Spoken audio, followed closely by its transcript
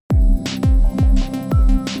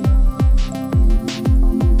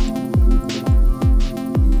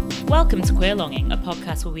Welcome to Queer Longing, a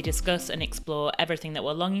podcast where we discuss and explore everything that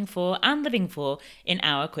we're longing for and living for in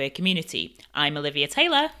our queer community. I'm Olivia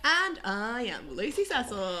Taylor. And I am Lucy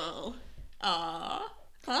Cecil. Hi.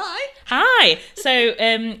 Hi. So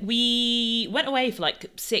we went away for like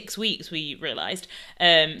 6 weeks, we realised.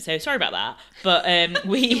 So sorry about that. But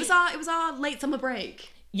It was our late summer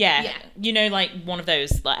break. Yeah. You know, like one of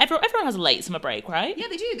those, like everyone has a late summer break, right? Yeah,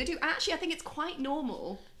 they do. Actually, I think it's quite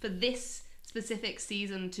normal for this specific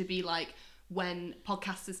season to be like when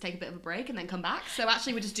podcasters take a bit of a break and then come back. So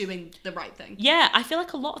actually we're just doing the right thing. Yeah, I feel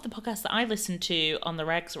like a lot of the podcasts that I listen to on the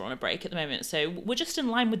regs are on a break at the moment, so we're just in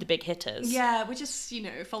line with the big hitters. Yeah, we're just,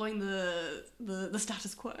 following the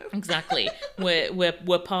status quo. Exactly.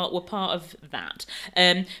 we're part of that.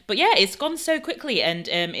 But yeah, it's gone so quickly, and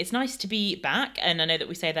it's nice to be back, and I know that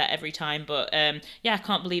we say that every time, but yeah, I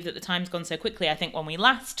can't believe that the time's gone so quickly. I think when we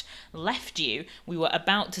last left you, we were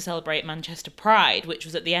about to celebrate Manchester Pride, which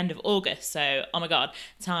was at the end of August, so oh my god,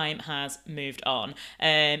 time has moved on.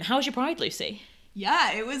 How was your Pride, Lucy?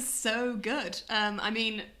 Yeah, it was so good. I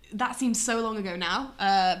mean, that seems so long ago now,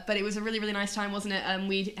 but it was a really, really nice time, wasn't it?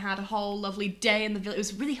 We had a whole lovely day in the village. It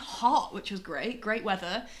was really hot, which was great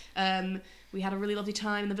weather. We had a really lovely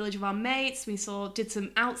time in the village with our mates. We did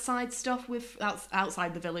some outside stuff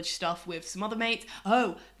outside the village stuff with some other mates.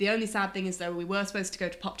 Oh, the only sad thing is though, we were supposed to go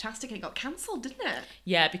to Poptastic and it got cancelled, didn't it?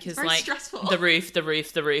 Yeah, because very like stressful. the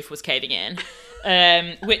roof was caving in,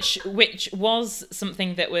 which was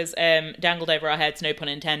something that was dangled over our heads, no pun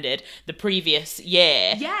intended, the previous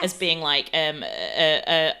year. Yes. As being like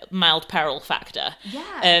a mild peril factor.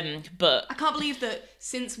 Yeah. But I can't believe that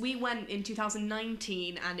since we went in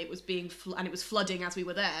 2019 and it was and it was flooding as we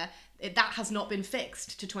were there, that has not been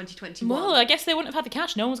fixed to 2021. well, I guess they wouldn't have had the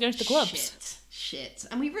cash. No one was going to the clubs. Shit.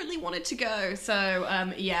 And we really wanted to go.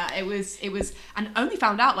 So, yeah, it was, and only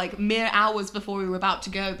found out like mere hours before we were about to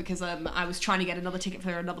go because I was trying to get another ticket for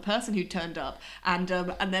another person who turned up and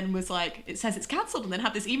then was like, it says it's cancelled, and then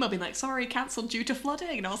had this email being like, sorry, cancelled due to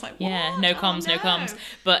flooding. And I was like, what? Yeah, no comms.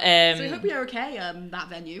 But so we hope you're okay, that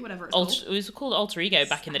venue, whatever it's called. It was called Alter Ego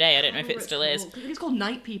back in the day. I don't know if it still is. I think it's called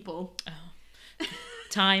Night People.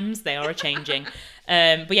 Times, they are a-changing.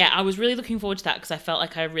 But yeah, I was really looking forward to that because I felt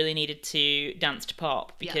like I really needed to dance to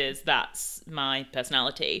pop because that's my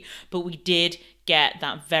personality. But we did get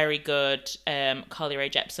that very good Carly Rae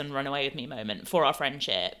Jepsen Run Away With Me moment for our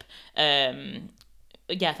friendship.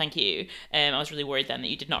 Yeah, thank you. I was really worried then that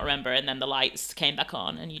you did not remember, and then the lights came back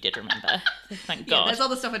on and you did remember. Thank God. Yeah, there's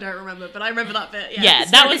other stuff I don't remember, but I remember that bit. Yeah,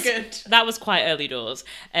 good. That was quite early doors,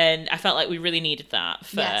 and I felt like we really needed that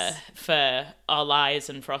for our lives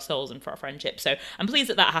and for our souls and for our friendship. So I'm pleased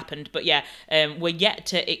that happened. But yeah, we're yet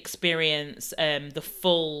to experience the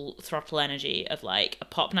full throttle energy of like a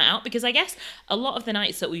pop night out, because I guess a lot of the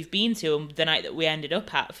nights that we've been to, and the night that we ended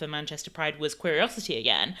up at for Manchester Pride was Queeriosity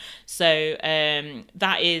again. So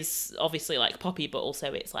that is obviously like poppy, but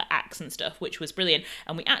also it's like acts and stuff, which was brilliant.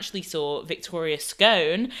 And we actually saw Victoria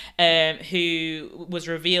Scone, who was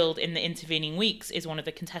revealed in the intervening weeks is one of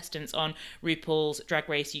the contestants on RuPaul's Drag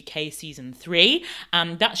Race UK Season 3.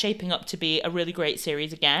 That's shaping up to be a really great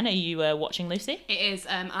series again. Are you watching, Lucy? It is.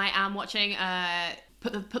 I am watching.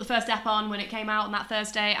 Put the first ep on when it came out on that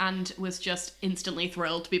Thursday and was just instantly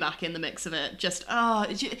thrilled to be back in the mix of it. Just,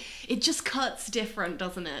 it just cuts different,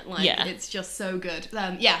 doesn't it? Like, It's just so good.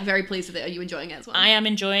 Yeah, very pleased with it. Are you enjoying it as well? I am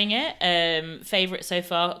enjoying it. Favourite so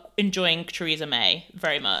far, enjoying Theresa May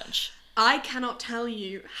very much. I cannot tell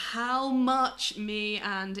you how much me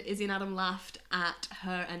and Izzy and Adam laughed at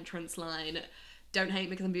her entrance line. Don't hate me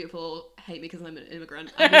because I'm beautiful, hate me because I'm an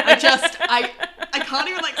immigrant. I mean, I can't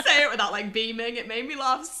even like say it without like beaming. It made me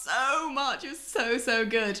laugh so much. It was so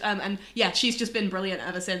good. And yeah, she's just been brilliant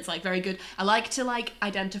ever since. Like, very good. I like to like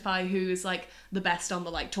identify who's like the best on the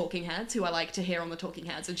like Talking Heads, who I like to hear on the Talking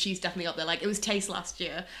Heads, and she's definitely up there. Like, it was Taste last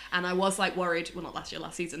year, and I was like worried. Well, not last year,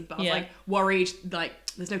 last season, but I was like worried. Like,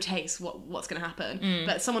 there's no Taste. What's gonna happen?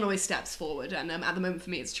 But someone always steps forward, and at the moment for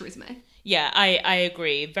me, it's Theresa May. Yeah, I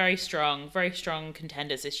agree. Very strong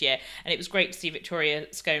contenders this year. And it was great to see Victoria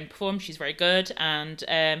Scone perform. She's very good. And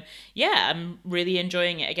yeah, I'm really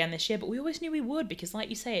enjoying it again this year. But we always knew we would because, like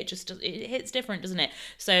you say, it hits different, doesn't it?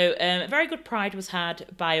 So a very good Pride was had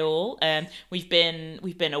by all. We've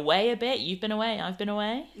been away a bit. You've been away. I've been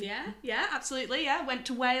away. Yeah, absolutely. Yeah, went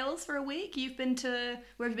to Wales for a week. Where have you been?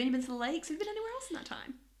 You've been to the lakes. Have you been anywhere else in that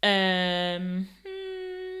time?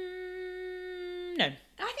 No.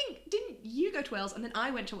 I think, didn't you go to Wales and then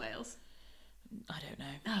I went to Wales? I don't know.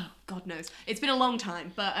 Oh, God knows. It's been a long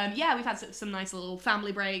time. But yeah, we've had some nice little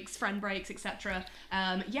family breaks, friend breaks, etc.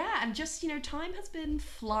 Yeah, and just, time has been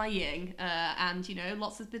flying. And,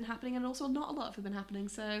 lots has been happening, and also not a lot has been happening.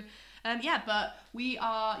 So, yeah, but we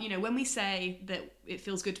are, when we say that it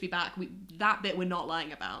feels good to be back, that bit we're not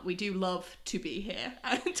lying about. We do love to be here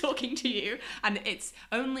and talking to you. And it's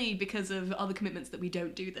only because of other commitments that we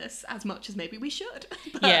don't do this as much as maybe we should.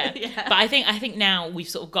 But, yeah. But I think now we've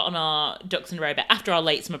sort of gotten our ducks in a row, but after our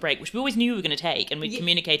late summer break, which we always knew we were going to take, and we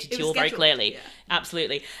communicated to you all very clearly. Yeah.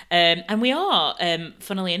 Absolutely. And we are,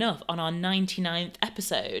 funnily enough, on our 99th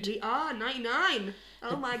episode. We are, 99.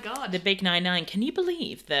 Oh my God. The big 99. Can you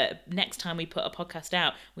believe that next time we put a podcast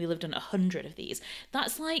out, we'll have done 100 of these?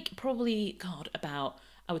 That's like probably, about,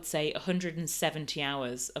 I would say, 170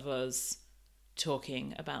 hours of us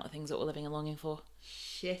talking about things that we're living and longing for.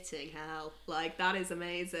 Shitting hell. Like, that is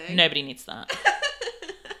amazing. Nobody needs that.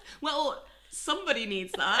 Well, somebody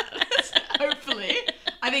needs that. Hopefully.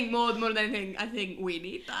 I think more than anything, I think we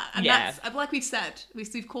need that. And that's, like we've said,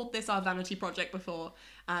 we've called this our vanity project before,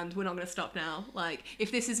 and we're not going to stop now. Like,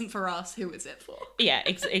 if this isn't for us, who is it for? Yeah,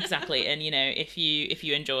 exactly. And if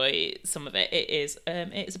you enjoy some of it, it's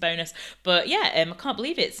a bonus. But yeah, I can't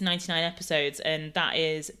believe it's 99 episodes, and that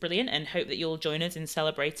is brilliant. And hope that you'll join us in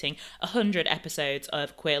celebrating 100 episodes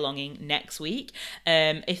of Queer Longing next week.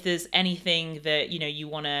 If there's anything that you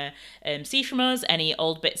want to see from us, any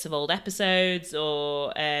old bits of old episodes,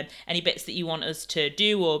 or any bits that you want us to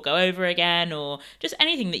do or go over again, or just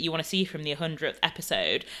anything that you want to see from the 100th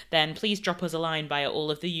episode, then please drop us a line via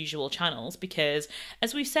all of the usual channels, because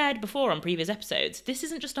as we've said before on previous episodes, this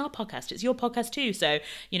isn't just our podcast, it's your podcast too. So,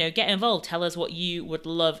 get involved, tell us what you would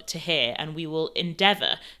love to hear, and we will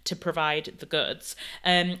endeavour to provide the goods.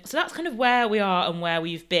 So that's kind of where we are and where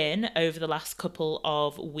we've been over the last couple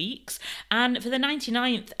of weeks. And for the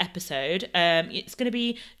 99th episode, it's going to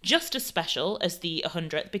be just as special as the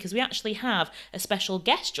 100th, because we actually have a special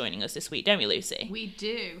guest joining us this week, don't we, Lucy? We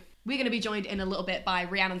do. We're going to be joined in a little bit by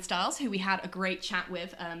Rhiannon Stiles, who we had a great chat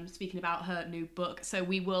with, speaking about her new book. So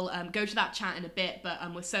we will go to that chat in a bit, but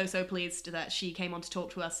we're so pleased that she came on to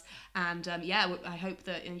talk to us. And I hope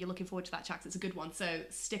that you're looking forward to that chat, 'cause it's a good one. So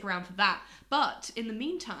stick around for that. But in the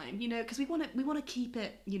meantime, because we want to keep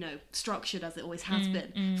it, structured as it always has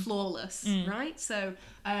been, flawless, right? So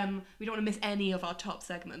we don't want to miss any of our top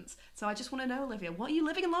segments. So I just want to know, Olivia, what are you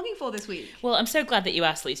living and longing for this week? Well, I'm so glad that you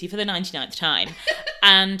asked, Lucy, for the 99th time.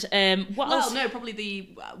 And what else? Well, no, probably the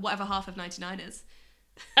whatever half of 99 is.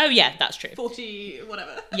 Oh yeah, that's true. 40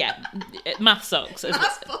 whatever. Yeah, math sucks.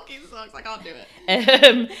 Math fucking sucks. I can't do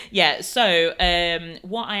it. Yeah. So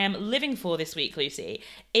what I am living for this week, Lucy,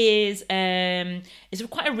 is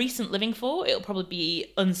quite a recent living for. It'll probably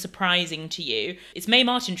be unsurprising to you. It's Mae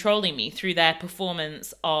Martin trolling me through their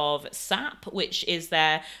performance of SAP, which is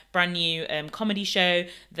their brand new comedy show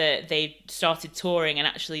that they started touring, and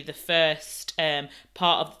actually the first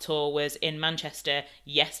part of the tour was in Manchester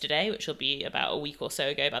yesterday, which will be about a week or so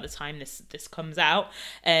ago by the time this comes out.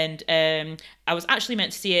 And I was actually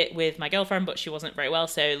meant to see it with my girlfriend, but she wasn't very well,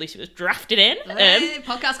 so Lucy was drafted in.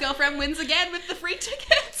 Podcast girlfriend wins again with the free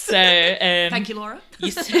tickets. So thank you, Laura.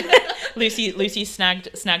 Lucy snagged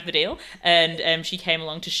the deal, and she came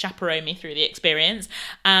along to chaperone me through the experience.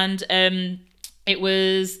 And it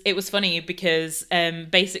was funny because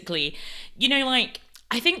basically,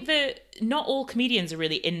 I think that not all comedians are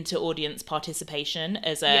really into audience participation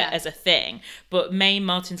as a thing, but Mae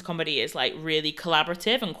Martin's comedy is really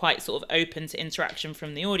collaborative and quite sort of open to interaction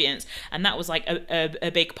from the audience, and that was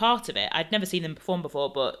a big part of it. I'd never seen them perform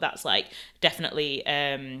before, but that's definitely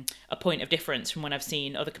a point of difference from when I've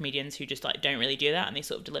seen other comedians who just don't really do that, and they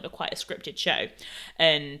sort of deliver quite a scripted show,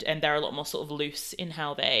 and they're a lot more sort of loose in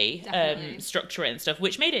how they structure it and stuff,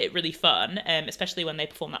 which made it really fun, especially when they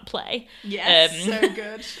perform that play. Yes, so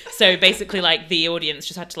good. So basically the audience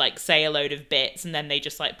just had to say a load of bits, and then they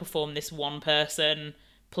just perform this one person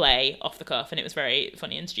play off the cuff, and it was very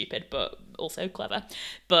funny and stupid, but also clever.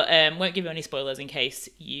 But won't give you any spoilers in case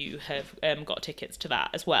you have got tickets to that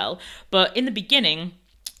as well. But in the beginning,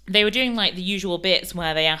 they were doing the usual bits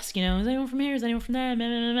where they ask, is anyone from here? Is anyone from there? Blah,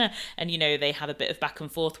 blah, blah. And, they have a bit of back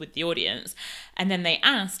and forth with the audience. And then they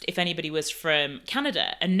asked if anybody was from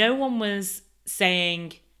Canada, and no one was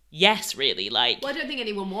saying yes, really. Well, I don't think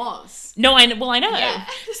anyone was. No, I know. Yeah.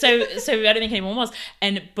 So I don't think anyone was.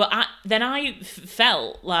 But then I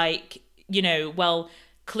felt well,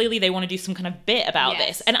 clearly they want to do some kind of bit about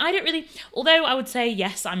this. And I don't really, although I would say,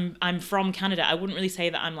 yes, I'm from Canada, I wouldn't really say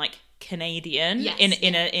that I'm Canadian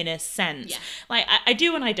in a sense. Yeah. I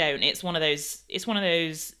do and I don't. It's one of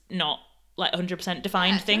those not like 100%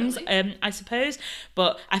 defined things, totally. I suppose.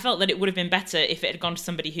 But I felt that it would have been better if it had gone to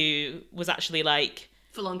somebody who was actually like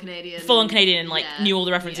Full-on Canadian. full on Canadian and like Yeah, knew all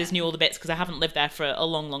the references, yeah. knew all the bits, because I haven't lived there for a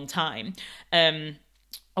long time.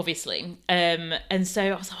 Obviously. And so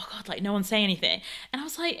I was like, oh god, like no one's saying anything. And I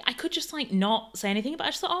was like, I could just like not say anything, but I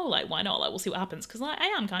just thought, oh, like why not? Like we'll see what happens, because like I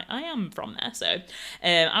am from there. So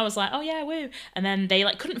I was like, oh yeah, woo. And then they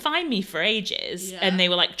like couldn't find me for ages, Yeah. and they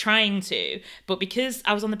were like trying to, but because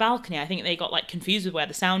I was on the balcony, I think they got like confused with where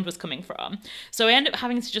the sound was coming from. So I ended up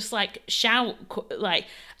having to just like shout like,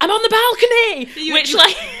 I'm on the balcony, which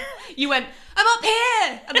like You went, I'm up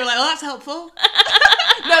here! And they were like, oh, that's helpful.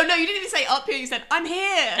 No, you didn't even say up here, you said, I'm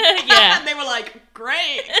here! Yeah. And they were like,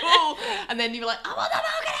 great, cool. And then you were like, I'm on the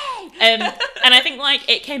balcony! And I think like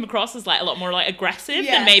it came across as like a lot more like aggressive than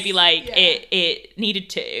Yes, maybe like yeah. it needed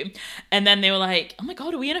to. And then they were like, oh my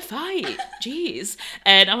god, are we in a fight? Jeez.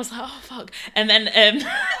 And I was like, oh fuck. And then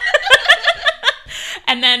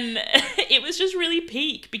and then it was just really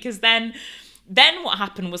peak, because then what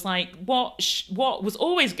happened was like what was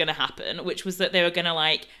always going to happen, which was that they were going to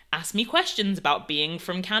like ask me questions about being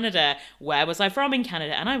from Canada. Where was I from in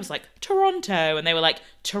Canada? And I was like, Toronto. And they were like,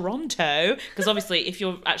 Toronto? Because obviously if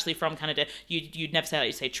you're actually from Canada, you'd never say that,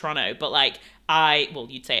 you'd say Toronto. But like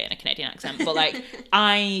you'd say it in a Canadian accent, but like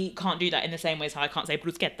I can't do that in the same way as how I can't say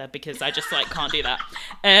bruschetta, because I just like can't do that.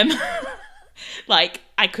 Like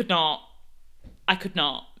I could not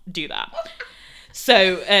do that.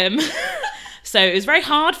 So so it was very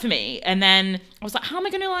hard for me. And then I was like, how am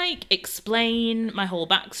I going to like explain my whole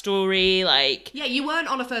backstory? Like, Yeah, you weren't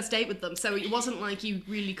on a first date with them, so it wasn't like you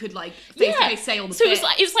really could like face-to-face say all the so bits.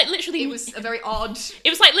 it was like literally It was a very odd... It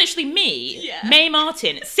was like literally me, Yeah. Mae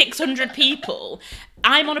Martin, 600 people.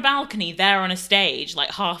 I'm on a balcony, they're on a stage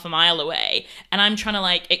like half a mile away, and I'm trying to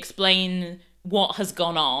like explain what has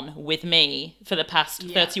gone on with me for the past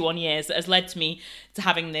 31 years that has led to me to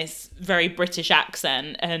having this very British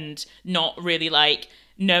accent and not really like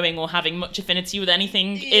knowing or having much affinity with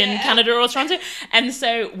anything in Canada or Toronto. And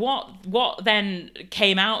so what then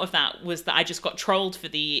came out of that was that I just got trolled for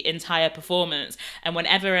the entire performance. And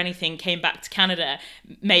whenever anything came back to Canada,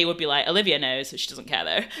 May would be like, Olivia knows, she doesn't care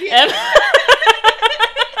though.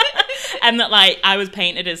 And that like I was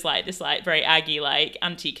painted as like this like very Aggie like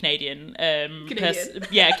anti-Canadian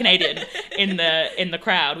Canadian in the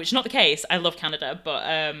crowd, which is not the case. I love Canada, but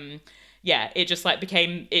it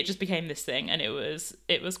just became this thing, and it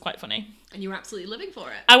was quite funny. And you were absolutely living for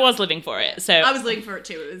it. I was living for it. So I was living for it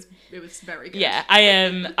too. It was very good. Yeah,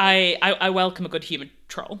 I welcome a good humoured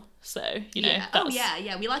troll. So you know,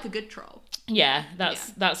 yeah. We like a good troll. Yeah,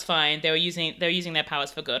 that's fine. They were using their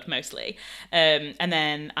powers for good mostly, and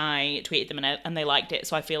then I tweeted them and they liked it.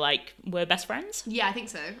 So I feel like we're best friends. Yeah, I think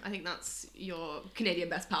so. I think that's your Canadian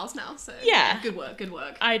best pals now. So yeah, good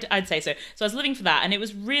work. I'd say so. So I was living for that, and it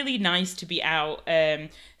was really nice to be out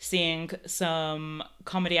seeing some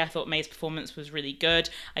comedy. I thought May's performance was really good.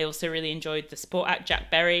 I also really enjoyed the support act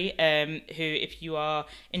Jack Berry, who, if you are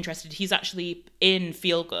interested, he's actually in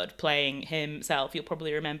Feel Good playing himself. You'll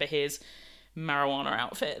probably remember his marijuana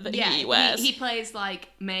outfit that he wears. He plays like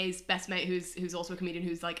May's best mate, who's also a comedian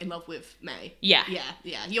who's like in love with May. Yeah.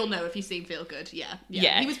 You'll know if you've seen Feel Good. Yeah.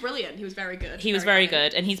 He was brilliant. He was very good. He was very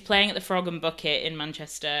good, and he's playing at the Frog and Bucket in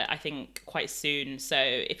Manchester, I think, quite soon. So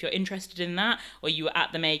if you're interested in that, or you were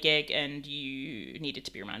at the May gig and you needed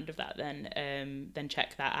to be reminded of that, then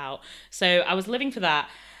check that out. So I was living for that.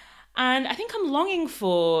 And I think I'm longing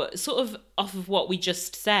for, sort of off of what we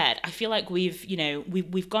just said, I feel like we've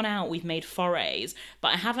gone out, we've made forays,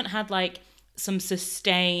 but I haven't had like some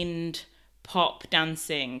sustained pop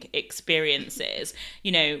dancing experiences.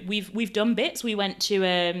 You know, we've done bits. We went to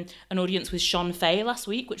an audience with Sean Fay last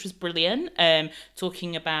week, which was brilliant,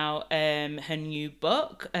 talking about her new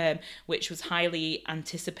book, which was highly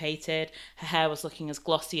anticipated. Her hair was looking as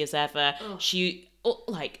glossy as ever.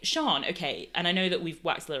 Like Sean, okay, and I know that we've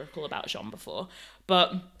waxed lyrical about Sean before,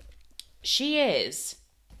 but she is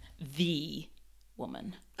the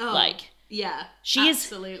woman. She is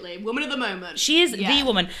absolutely woman of the moment. She is the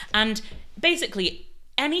woman, and basically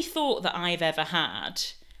any thought that I've ever had,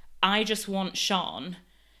 I just want Sean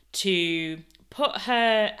to put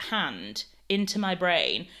her hand into my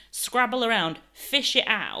brain, scrabble around, fish it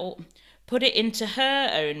out, put it into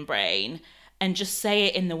her own brain, and just say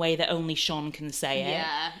it in the way that only Sean can say it.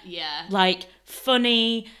 Yeah. Like,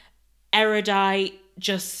 funny, erudite,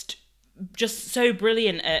 just so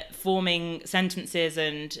brilliant at forming sentences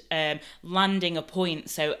and landing a point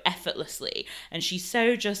so effortlessly. And she's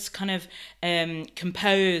so just kind of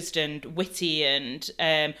composed and witty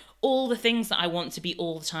and all the things that I want to be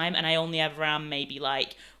all the time, and I only ever am maybe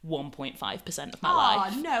like 1.5% of my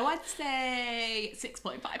life. Oh, no, I'd say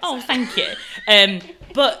 6.5%. Oh, thank you.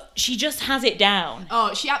 But she just has it down.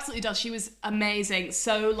 Oh, she absolutely does. She was amazing.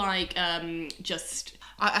 So, like, just...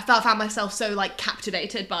 I found myself so, like,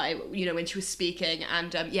 captivated by, you know, when she was speaking.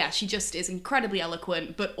 And, yeah, she just is incredibly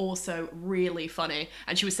eloquent, but also really funny.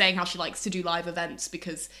 And she was saying how she likes to do live events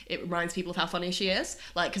because it reminds people of how funny she is.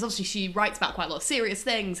 Like, because obviously she writes about quite a lot of serious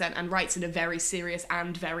things and writes in a very serious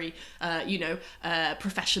and very,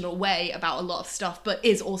 professional way about a lot of stuff, but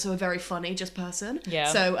is also a very funny just person. Yeah.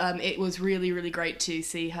 So, it was really, really great to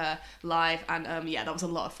see her live. And, that was a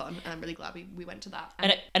lot of fun. And I'm really glad we went to that.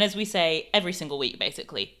 And as we say every single week,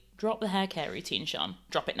 basically, drop the hair care routine, Sean.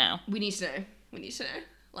 Drop it now. We need to know.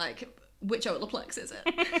 Like, which Olaplex is it?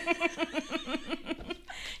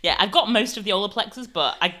 Yeah, I've got most of the Olaplexes,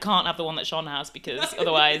 but I can't have the one that Sean has because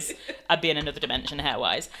otherwise I'd be in another dimension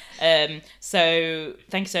hair-wise. So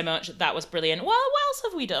thank you so much. That was brilliant. Well, what else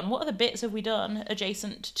have we done? What other bits have we done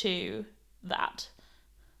adjacent to that?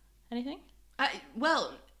 Anything?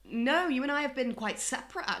 Well, no, you and I have been quite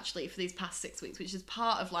separate actually for these past 6 weeks, which is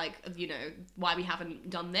part of why we haven't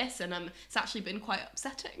done this, and it's actually been quite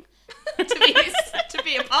upsetting to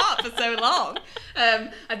be apart for so long.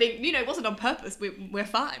 I think it wasn't on purpose. We're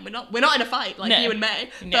fine. We're not in a fight like you and May.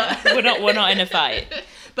 No, but... we're not in a fight.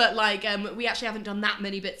 But we actually haven't done that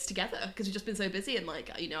many bits together because we've just been so busy, and I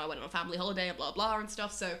went on a family holiday and blah blah and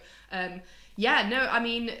stuff. So.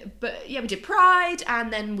 We did Pride,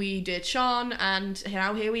 and then we did Sean, and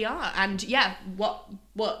now here we are. And yeah, what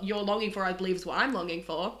you're longing for, I believe, is what I'm longing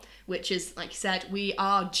for, which is, like you said, we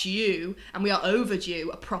are due, and we are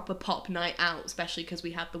overdue, a proper pop night out, especially because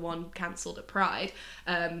we had the one cancelled at Pride.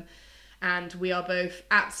 And we are both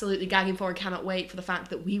absolutely gagging for and cannot wait for the fact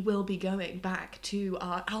that we will be going back to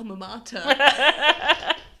our alma mater.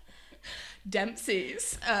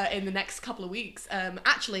 Dempsey's in the next couple of weeks.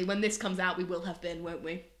 Actually, when this comes out, we will have been, won't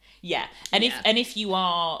we? Yeah, and if you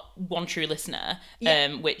are one true listener,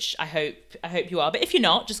 which I hope you are, but if you're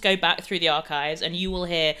not, just go back through the archives and you will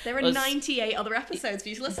hear there are 98 other episodes for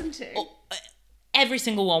you to listen to. Every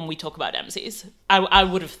single one we talk about Dempsey's. I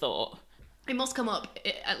would have thought it must come up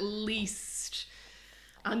at least.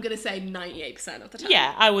 I'm going to say 98% of the time.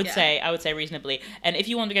 Yeah, I would say reasonably. And if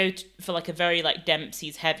you want to go for like a very like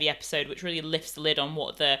Dempsey's heavy episode, which really lifts the lid on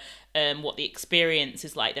what the experience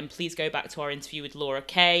is like, then please go back to our interview with Laura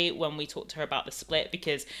Kay when we talked to her about the split,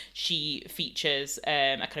 because she features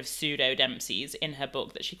a kind of pseudo Dempsey's in her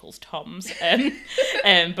book that she calls Tom's.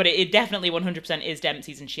 But it definitely 100% is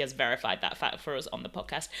Dempsey's, and she has verified that fact for us on the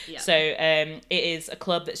podcast. Yeah. So it is a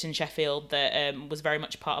club that's in Sheffield that was very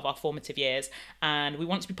much part of our formative years, and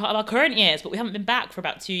we want to be part of our current years, but we haven't been back for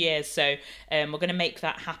about 2 years. So we're going to make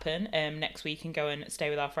that happen next week and go and stay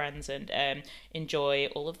with our friends and enjoy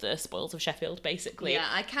all of the spoils of Sheffield, basically. Yeah,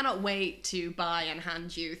 I cannot wait to buy and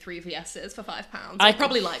hand you 3 VSs for £5. I'm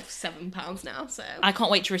probably like £7 now, so... I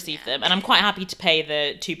can't wait to receive them, and I'm quite happy to pay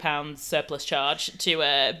the £2 surplus charge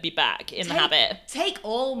to be back in the habit. Take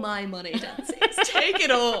all my money, Dempsey's. Take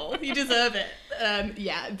it all. You deserve it.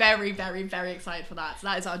 Very, very, very excited for that. So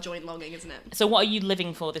that is our joint longing, isn't it? So what are you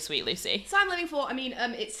living for this week, Lucy? So I'm living for,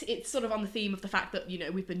 it's sort of on the theme of the fact that,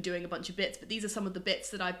 we've been doing a bunch of bits, but these are some of the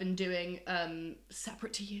bits that I've been doing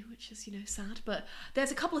separate to you, which is, sad. But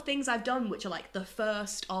there's a couple of things I've done which are like the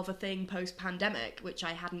first of a thing post-pandemic, which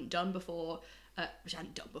I hadn't done before. Which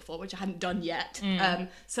I hadn't done yet.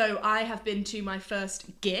 So I have been to my first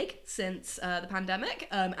gig since the pandemic.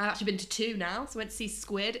 I've actually been to 2 now. So I went to see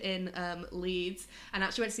Squid in Leeds, and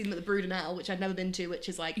actually went to see them at the Brudenell, which I'd never been to, which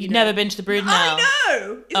is like... You've never been to the Brudenell? I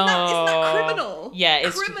know! Isn't that criminal? Yeah,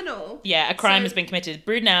 it's... Criminal! Yeah, a crime has been committed.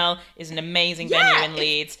 Brudenell is an amazing venue in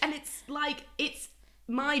Leeds. And it's like... It's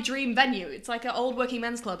my dream venue. It's like an old working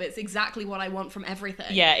men's club. It's exactly what I want from everything.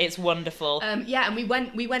 Yeah, it's wonderful. And we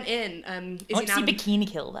went in. I went to see Bikini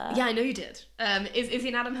Kill there. Yeah, I know you did. Izzy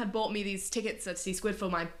and Adam had bought me these tickets to see Squid for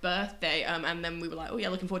my birthday, and then we were like, oh yeah,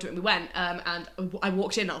 looking forward to it, and we went. And I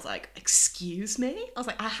walked in, I was like, excuse me? I was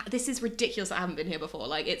like, this is ridiculous. I haven't been here before.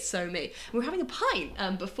 Like, it's so me. And we were having a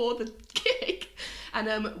pint before the gig,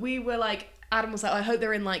 and we were like, Adam was like, I hope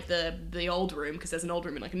they're in like the old room, because there's an old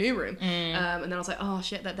room and like a new room. And then I was like, oh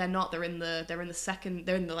shit, that they're not. They're in the second.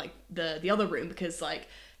 They're in the like the other room, because like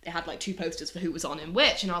they had like 2 posters for who was on in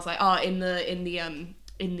which. And I was like, oh, in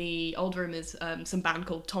the old room is some band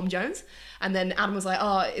called Tom Jones. And then Adam was like,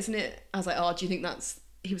 oh, isn't it? I was like, oh, do you think that's?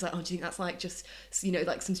 He was like, oh, do you think that's like just,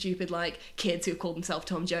 like some stupid like kids who have called themselves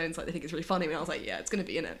Tom Jones, like they think it's really funny? And I was like, yeah, it's gonna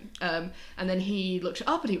be in it. And then he looked it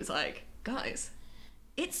up and he was like, guys,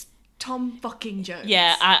 it's Tom fucking Jones.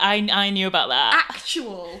 Yeah, I knew about that.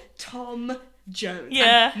 Actual Tom Jones.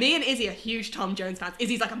 Yeah. And me and Izzy are huge Tom Jones fans.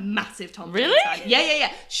 Izzy's like a massive Tom Really? Jones fan.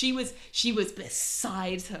 Yeah. She was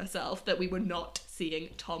beside herself that we were not seeing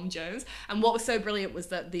Tom Jones. And what was so brilliant was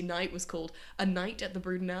that the night was called A Night at the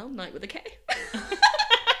Brudenell, night with a K.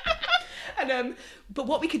 And but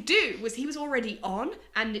what we could do was he was already on,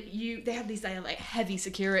 and they had these like heavy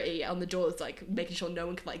security on the doors, like making sure no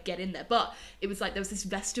one could like get in there. But it was like there was this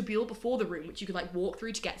vestibule before the room which you could like walk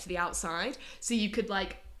through to get to the outside, so you could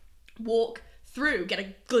like walk through, get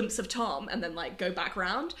a glimpse of Tom, and then like go back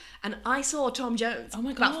round. And I saw Tom Jones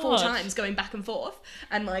about 4 times going back and forth,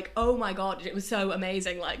 and like, oh my god, it was so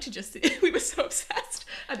amazing, like to just see. We were so obsessed.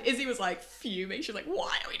 And Izzy was like fuming. She was like,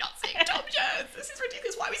 why are we not seeing Tom Jones? This is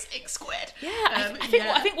ridiculous. Why are we seeing Squid? Yeah,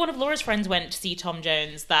 I think one of Laura's friends went to see Tom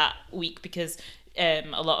Jones that week because a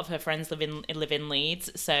lot of her friends live in Leeds.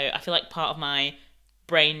 So I feel like part of my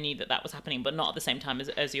brain knew that was happening, but not at the same time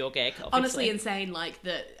as your gig, obviously. Honestly, insane, like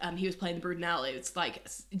that he was playing the Brudenell. It's like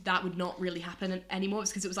that would not really happen anymore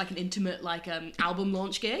because it was like an intimate like album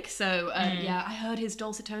launch gig. So yeah, I heard his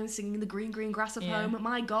dulcet tones singing the green grass of home.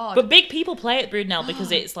 My god. But big people play at Brudenell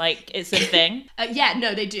because it's a thing. Yeah,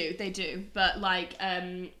 no, they do, but like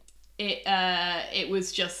it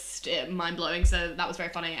was just mind-blowing, so that was very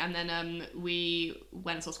funny. And then we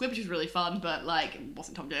went and saw Squid, which was really fun, but like it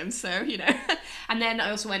wasn't Tom Jones, so you know. And then I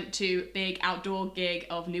also went to big outdoor gig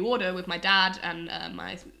of New Order with my dad and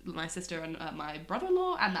my sister and my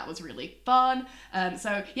brother-in-law, and that was really fun.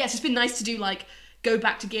 So yeah, it's just been nice to do like go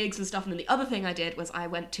back to gigs and stuff. And then the other thing I did was I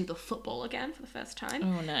went to the football again for the first time.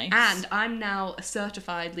 Oh, nice. And I'm now a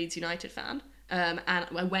certified Leeds United fan. And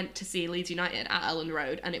I went to see Leeds United at Ellen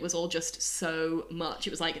Road, and it was all just so much. It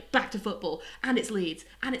was like back to football, and it's Leeds,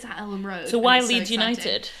 and it's at Ellen Road. So why Leeds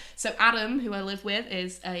United? So Adam, who I live with,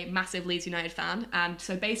 is a massive Leeds United fan, and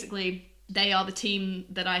so basically they are the team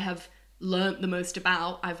that I have learnt the most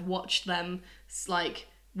about. I've watched them like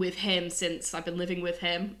with him since I've been living with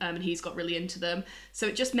him, and he's got really into them. So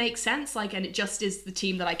it just makes sense, like, and it just is the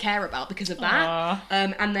team that I care about because of that.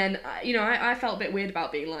 And then you know, I felt a bit weird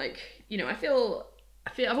about being like, you know, I feel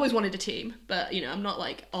I've always wanted a team, but you know, I'm not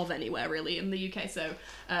like of anywhere really in the UK. So,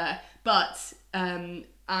 but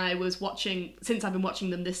I was watching, since I've been watching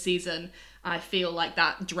them this season, I feel like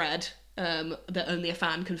that dread that only a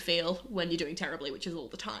fan can feel when you're doing terribly, which is all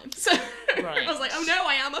the time. So right. I was like, oh no,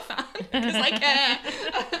 I am a fan because I care.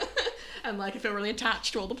 And like I feel really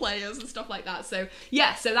attached to all the players and stuff like that. So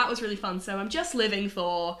yeah, so that was really fun. So I'm just living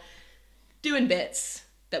for doing bits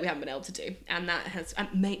that we haven't been able to do, and that has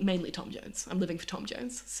mainly Tom Jones. I'm living for Tom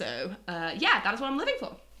Jones. So yeah, that is what I'm living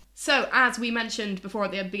for. So, as we mentioned before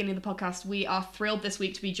at the beginning of the podcast, we are thrilled this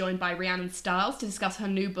week to be joined by Rhiannon Stiles to discuss her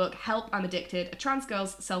new book, Help, I'm Addicted, A Trans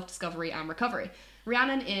Girl's Self-Discovery and Recovery.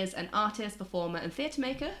 Rhiannon is an artist, performer, and theatre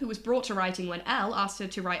maker who was brought to writing when Elle asked her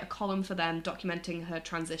to write a column for them documenting her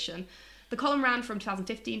transition. The column ran from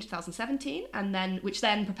 2015 to 2017, which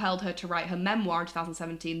then propelled her to write her memoir in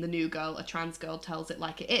 2017, The New Girl, A Trans Girl Tells It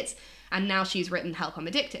Like It Is. And now she's written Help, I'm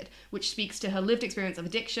Addicted, which speaks to her lived experience of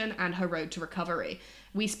addiction and her road to recovery.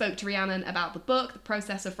 We spoke to Rhiannon about the book, the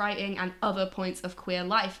process of writing, and other points of queer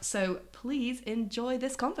life. So please enjoy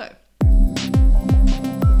this convo.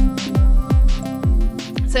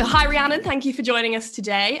 So hi Rhiannon, thank you for joining us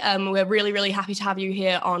today. We're really, really happy to have you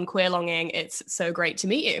here on Queer Longing. It's so great to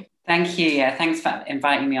meet you. Thank you. Yeah, thanks for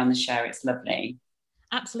inviting me on the show. It's lovely.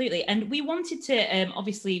 Absolutely. And we wanted to,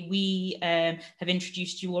 obviously we have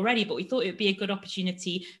introduced you already, but we thought it would be a good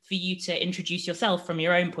opportunity for you to introduce yourself from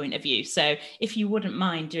your own point of view. So if you wouldn't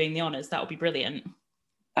mind doing the honours, that would be brilliant.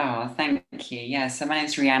 Oh, thank you. Yeah, so my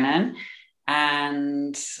name's Rhiannon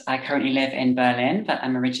and I currently live in Berlin, but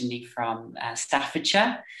I'm originally from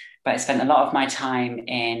Staffordshire, but I spent a lot of my time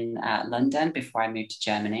in London before I moved to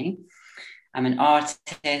Germany. I'm an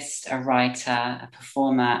artist, a writer, a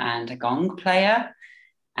performer, and a gong player,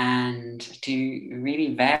 and do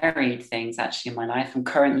really varied things actually in my life. I'm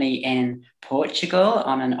currently in Portugal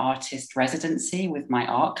on an artist residency with my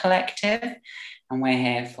art collective, and we're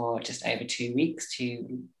here for just over 2 weeks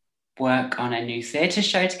to work on a new theatre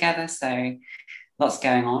show together. So lots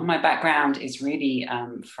going on. My background is really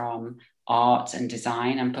from art and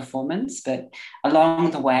design and performance, but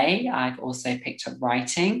along the way, I've also picked up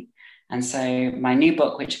writing. And so my new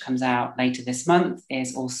book, which comes out later this month,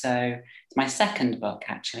 is also my second book,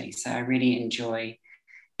 actually. So I really enjoy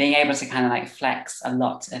being able to kind of like flex a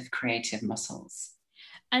lot of creative muscles.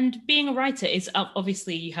 And being a writer is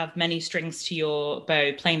obviously you have many strings to your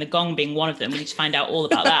bow, playing the gong being one of them. We need to find out all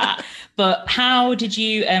about that. But how did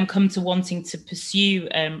you come to wanting to pursue?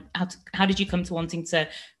 How did you come to wanting to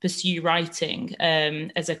pursue writing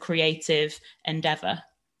as a creative endeavor?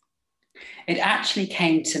 It actually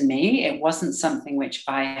came to me. It wasn't something which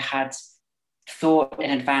I had thought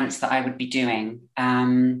in advance that I would be doing.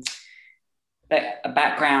 But a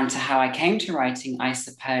background to how I came to writing, I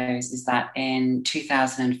suppose, is that in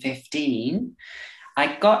 2015,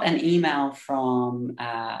 I got an email from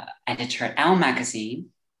editor at Elle magazine,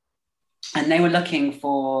 and they were looking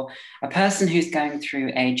for a person who's going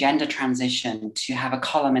through a gender transition to have a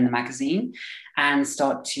column in the magazine and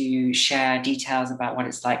start to share details about what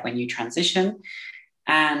it's like when you transition.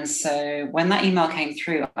 And so when that email came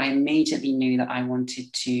through, I immediately knew that I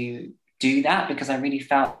wanted to do that because I really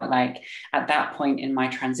felt like at that point in my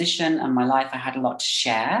transition and my life, I had a lot to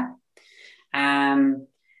share. And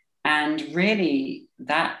really,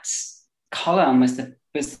 that column was the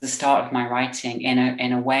start of my writing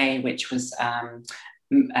in a way which was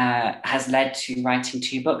has led to writing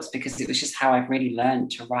 2 books, because it was just how I've really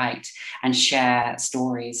learned to write and share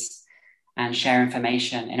stories and share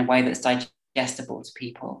information in a way that's digestible to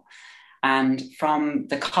people. And from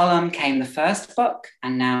the column came the first book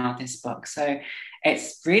and now this book. So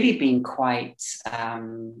it's really been quite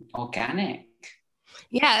organic.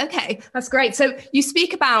 Yeah, okay, that's great. So you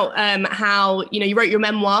speak about how, you wrote your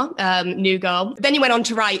memoir, New Girl. Then you went on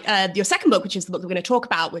to write your second book, which is the book we're going to talk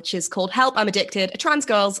about, which is called Help, I'm Addicted, A Trans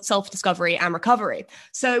Girl's Self-Discovery and Recovery.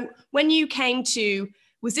 So when you came to,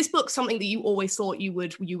 was this book something that you always thought you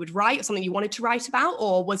would write, or something you wanted to write about?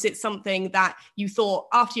 Or was it something that you thought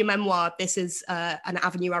after your memoir, this is an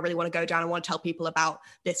avenue I really want to go down, I want to tell people about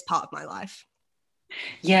this part of my life?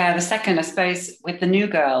 Yeah, the second, I suppose, with the New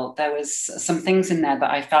Girl, there was some things in there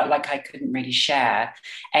that I felt like I couldn't really share.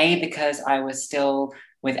 Because I was still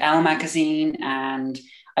with Elle magazine, and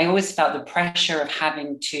I always felt the pressure of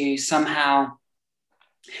having to somehow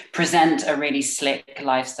present a really slick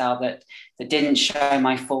lifestyle that didn't show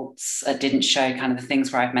my faults, didn't show kind of the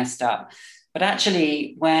things where I've messed up. But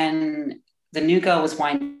actually, when the New Girl was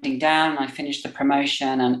winding down, I finished the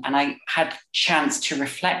promotion, and I had chance to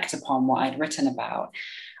reflect upon what I'd written about,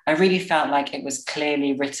 I really felt like it was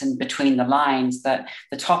clearly written between the lines that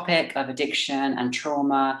the topic of addiction and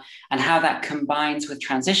trauma and how that combines with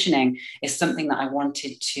transitioning is something that I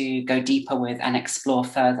wanted to go deeper with and explore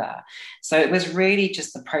further. So it was really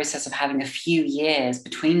just the process of having a few years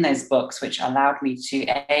between those books, which allowed me to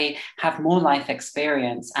have more life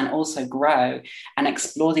experience and also grow and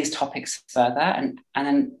explore these topics further. And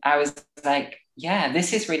then I was like, yeah,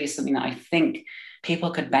 this is really something that I think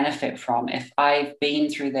people could benefit from. If I've been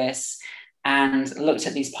through this and looked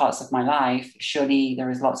at these parts of my life, surely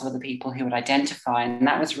there is lots of other people who would identify. And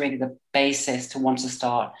that was really the basis to want to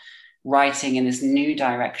start writing in this new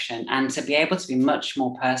direction and to be able to be much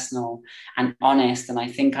more personal and honest than I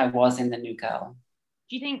think I was in The New Girl.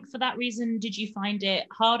 Do you think for that reason, did you find it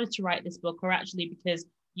harder to write this book, or actually because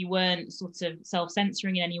you weren't sort of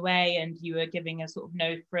self-censoring in any way and you were giving a sort of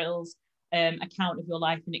no frills account of your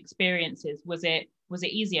life and experiences? Was it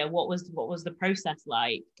easier? What was the process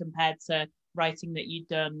like compared to writing that you'd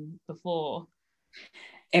done before?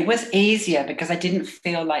 It was easier because I didn't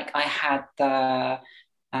feel like I had the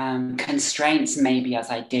constraints maybe as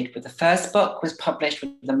I did with the first book. Was published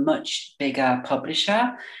with a much bigger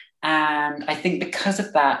publisher, and I think because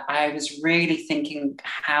of that I was really thinking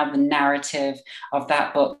how the narrative of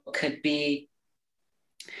that book could be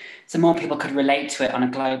so more people could relate to it on a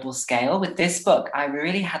global scale. With this book, I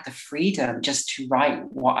really had the freedom just to write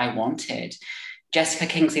what I wanted. Jessica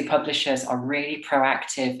Kingsley Publishers are really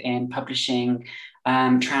proactive in publishing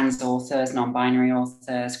trans authors, non-binary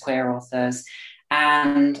authors, queer authors.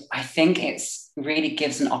 And I think it's really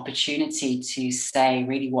gives an opportunity to say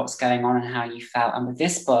really what's going on and how you felt. And with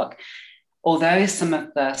this book, although some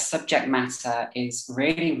of the subject matter is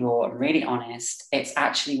really raw and really honest, it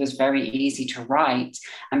actually was very easy to write.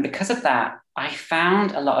 And because of that, I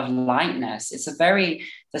found a lot of lightness.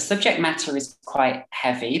 The subject matter is quite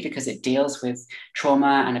heavy because it deals with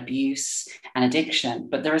trauma and abuse and addiction,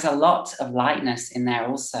 but there is a lot of lightness in there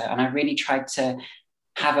also. And I really tried to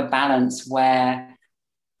have a balance where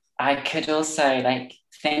I could also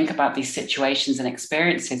think about these situations and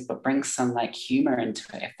experiences, but bring some humor into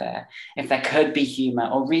it if there could be humor,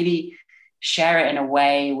 or really share it in a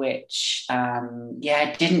way which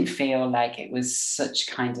didn't feel like it was such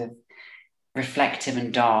kind of reflective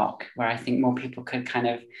and dark, where I think more people could kind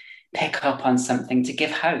of pick up on something to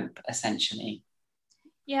give hope, essentially.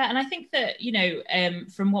 Yeah, and I think that,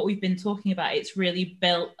 from what we've been talking about, it's really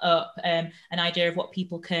built up an idea of what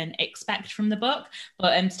people can expect from the book.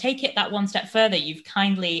 But to take it that one step further, you've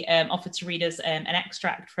kindly offered to read us an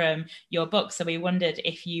extract from your book. So we wondered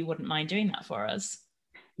if you wouldn't mind doing that for us.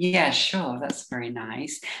 Yeah, sure. That's very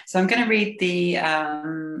nice. So I'm going to read the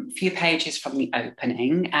few pages from the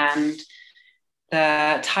opening, and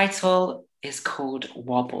the title is called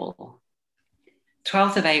Wobble.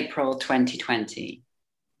 12th of April, 2020.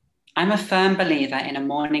 I'm a firm believer in a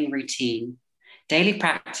morning routine. Daily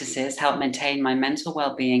practices help maintain my mental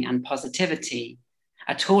well-being and positivity,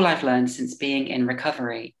 a tool I've learned since being in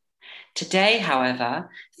recovery. Today, however,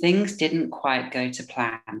 things didn't quite go to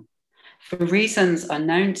plan. For reasons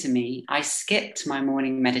unknown to me, I skipped my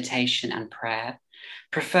morning meditation and prayer,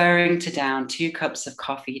 preferring to down 2 cups of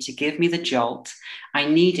coffee to give me the jolt I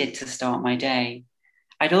needed to start my day.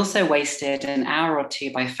 I'd also wasted an hour or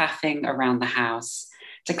two by faffing around the house.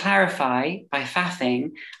 To clarify, by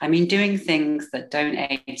faffing, I mean doing things that don't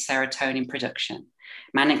aid serotonin production,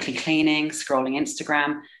 manically cleaning, scrolling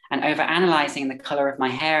Instagram, and overanalyzing the color of my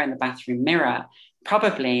hair in the bathroom mirror,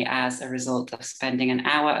 probably as a result of spending an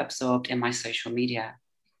hour absorbed in my social media.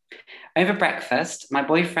 Over breakfast, my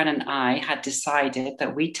boyfriend and I had decided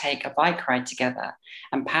that we'd take a bike ride together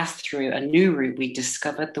and pass through a new route we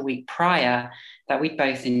discovered the week prior that we'd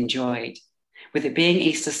both enjoyed. With it being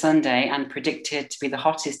Easter Sunday and predicted to be the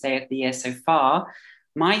hottest day of the year so far,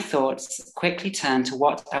 my thoughts quickly turned to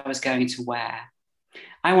what I was going to wear.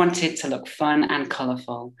 I wanted to look fun and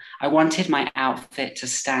colourful. I wanted my outfit to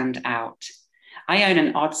stand out. I own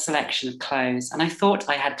an odd selection of clothes, and I thought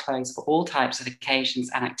I had clothes for all types of occasions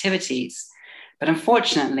and activities. But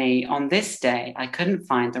unfortunately, on this day, I couldn't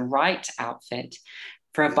find the right outfit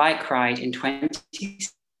for a bike ride in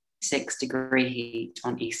 26-degree heat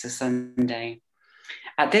on Easter Sunday.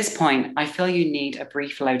 At this point, I feel you need a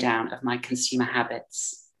brief lowdown of my consumer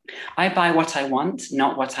habits. I buy what I want,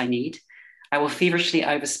 not what I need. I will feverishly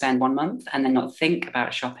overspend 1 month and then not think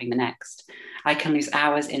about shopping the next. I can lose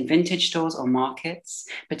hours in vintage stores or markets,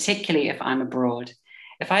 particularly if I'm abroad.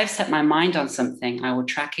 If I have set my mind on something, I will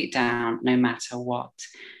track it down no matter what.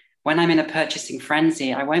 When I'm in a purchasing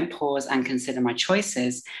frenzy, I won't pause and consider my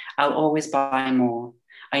choices. I'll always buy more.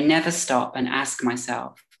 I never stop and ask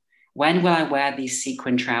myself, when will I wear these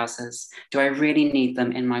sequin trousers? Do I really need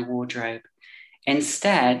them in my wardrobe?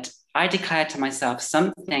 Instead, I declare to myself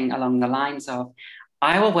something along the lines of,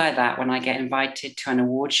 I will wear that when I get invited to an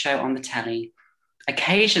award show on the telly.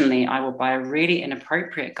 Occasionally, I will buy a really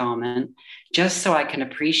inappropriate garment just so I can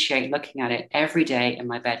appreciate looking at it every day in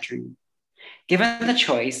my bedroom. Given the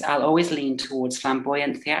choice, I'll always lean towards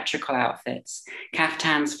flamboyant theatrical outfits,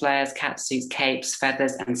 caftans, flares, catsuits, capes,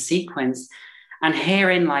 feathers, and sequins. And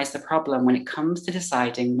herein lies the problem when it comes to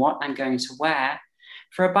deciding what I'm going to wear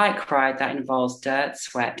for a bike ride that involves dirt,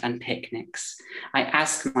 sweat, and picnics. I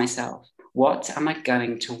ask myself, what am I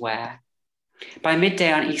going to wear? By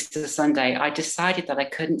midday on Easter Sunday, I decided that I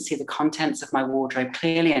couldn't see the contents of my wardrobe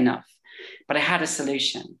clearly enough, but I had a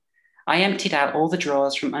solution. I emptied out all the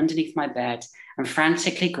drawers from underneath my bed and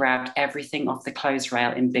frantically grabbed everything off the clothes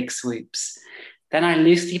rail in big swoops. Then I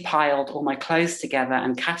loosely piled all my clothes together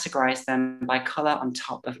and categorized them by color on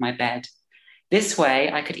top of my bed. This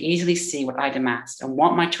way, I could easily see what I'd amassed and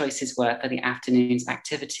what my choices were for the afternoon's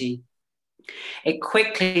activity. It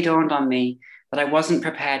quickly dawned on me that I wasn't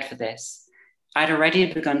prepared for this. I'd already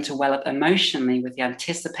begun to well up emotionally with the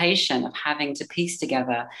anticipation of having to piece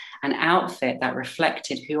together an outfit that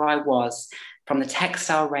reflected who I was from the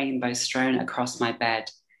textile rainbow strewn across my bed.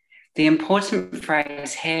 The important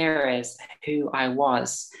phrase here is who I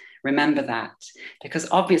was. Remember that, because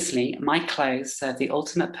obviously my clothes serve the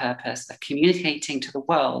ultimate purpose of communicating to the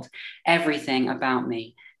world everything about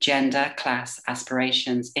me: gender, class,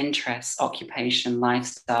 aspirations, interests, occupation,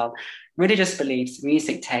 lifestyle, religious beliefs,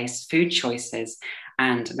 music tastes, food choices,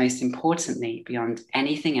 and most importantly, beyond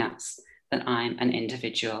anything else, that I'm an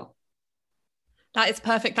individual. That is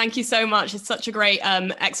perfect. Thank you so much. It's such a great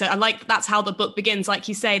excerpt. And like, that's how the book begins. Like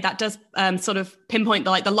you say, that does sort of pinpoint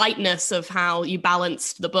the lightness of how you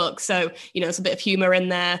balanced the book. So, there's a bit of humor in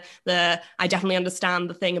there. I definitely understand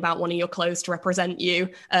the thing about wanting your clothes to represent you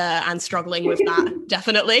and struggling with that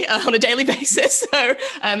definitely on a daily basis. So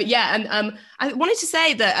I wanted to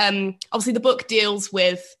say that obviously the book deals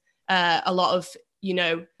with a lot of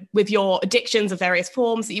with your addictions of various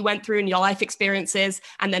forms that you went through and your life experiences,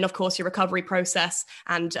 and then of course your recovery process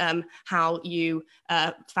and how you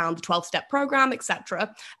found the 12-step program,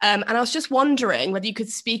 etc. And I was just wondering whether you could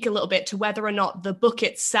speak a little bit to whether or not the book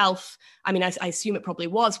itself, I mean, I assume it probably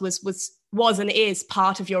was and is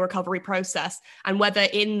part of your recovery process, and whether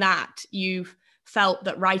in that you've felt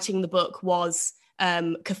that writing the book was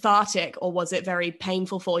cathartic, or was it very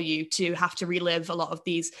painful for you to have to relive a lot of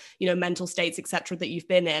these, mental states, etc., that you've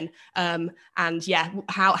been in? And yeah,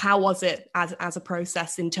 how was it as a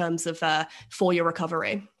process in terms of for your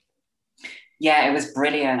recovery? Yeah, it was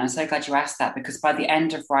brilliant. I'm so glad you asked that, because by the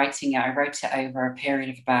end of writing it, I wrote it over a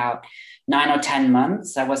period of about 9 or 10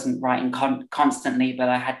 months. I wasn't writing constantly, but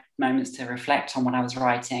I had moments to reflect on what I was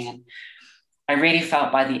writing. And I really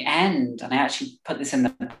felt by the end, and I actually put this in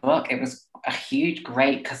the book, it was a huge,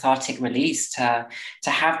 great cathartic release to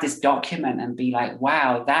have this document and be like,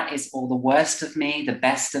 wow, that is all the worst of me, the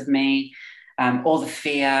best of me, all the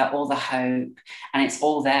fear, all the hope, and it's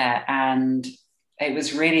all there. And it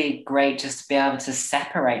was really great just to be able to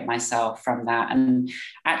separate myself from that. And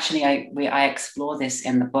actually, I explore this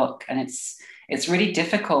in the book, and it's really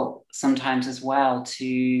difficult sometimes as well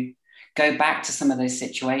to go back to some of those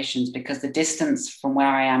situations, because the distance from where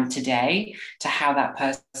I am today to how that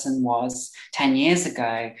person was 10 years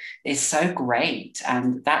ago is so great.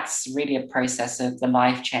 And that's really a process of the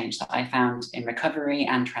life change that I found in recovery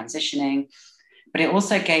and transitioning. But it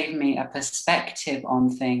also gave me a perspective on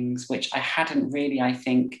things which I hadn't really, I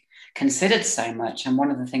think, considered so much. And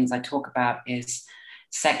one of the things I talk about is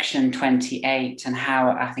Section 28, and how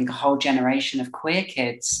I think a whole generation of queer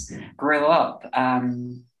kids grew up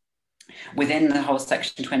within the whole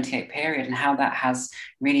Section 28 period, and how that has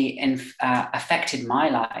really affected my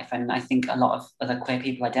life. And I think a lot of other queer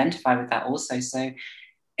people identify with that also. So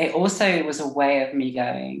it also was a way of me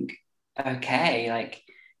going, okay, like,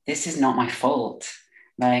 this is not my fault.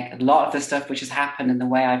 Like, a lot of the stuff which has happened, and the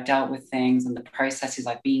way I've dealt with things, and the processes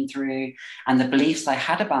I've been through, and the beliefs I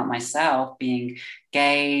had about myself being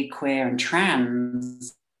gay, queer, and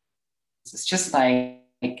trans, it's just like,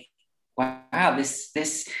 wow, this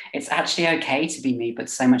it's actually okay to be me. But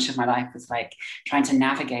so much of my life was like trying to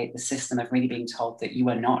navigate the system of really being told that you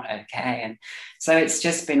were not okay. And so it's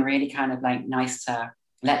just been really kind of like nice to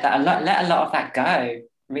let a lot of that go,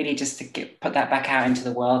 really, just to put that back out into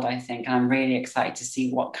the world, I think. And I'm really excited to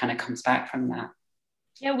see what kind of comes back from that.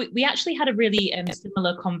 Yeah, we actually had a really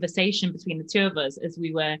similar conversation between the two of us as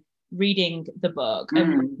we were reading the book, and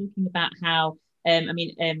we were talking about how,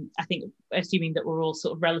 I think, assuming that we're all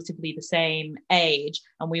sort of relatively the same age,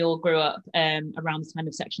 and we all grew up around the time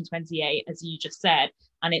of Section 28, as you just said,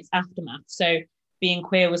 and its aftermath. So being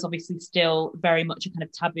queer was obviously still very much a kind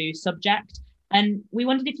of taboo subject. And we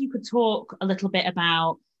wondered if you could talk a little bit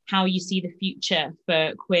about how you see the future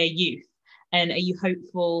for queer youth. And are you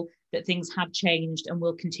hopeful that things have changed and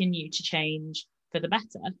will continue to change for the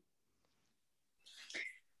better?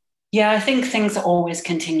 Yeah, I think things always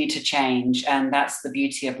continue to change. And that's the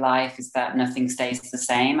beauty of life, is that nothing stays the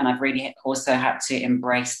same. And I've really also had to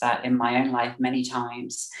embrace that in my own life many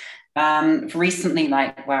times. Recently,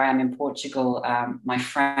 like where I am in Portugal, my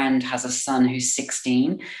friend has a son who's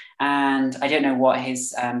 16, and I don't know what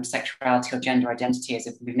his sexuality or gender identity is.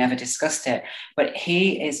 We've never discussed it, but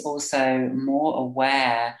he is also more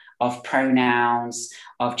aware of pronouns,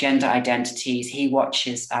 of gender identities. He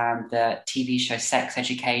watches the TV show Sex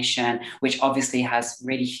Education, which obviously has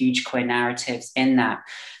really huge queer narratives in that.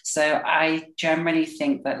 So I generally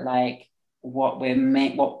think that, like, what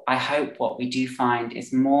I hope what we do find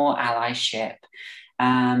is more allyship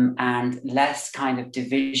and less kind of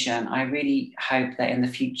division. I really hope that in the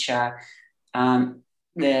future,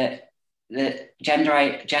 the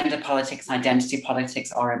gender politics and identity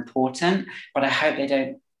politics are important, but I hope they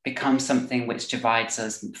don't become something which divides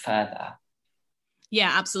us further. Yeah,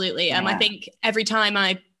 absolutely. Yeah. I think every time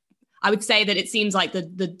I would say that it seems like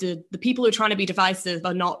the people who are trying to be divisive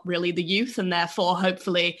are not really the youth, and therefore,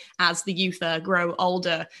 hopefully, as the youth grow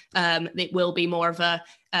older, it will be more of a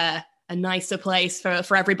nicer place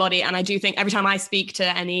for everybody. And I do think every time I speak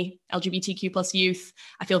to any LGBTQ plus youth,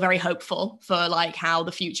 I feel very hopeful for like how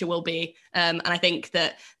the future will be. And I think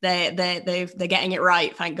that they're getting it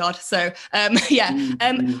right, thank God. So I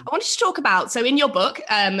wanted to talk about, so in your book,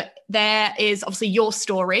 there is obviously your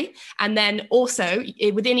story, and then also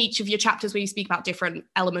within each of your chapters where you speak about different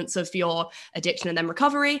elements of your addiction and then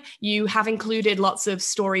recovery, you have included lots of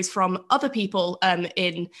stories from other people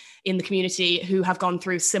in the community who have gone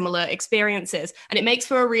through similar experiences, and it makes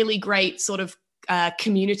for a really great sort of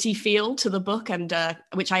community feel to the book, and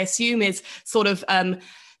which I assume is sort of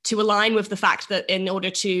to align with the fact that in order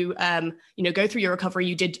to go through your recovery,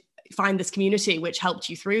 you did find this community which helped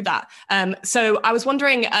you through that. So I was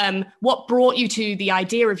wondering what brought you to the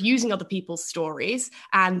idea of using other people's stories,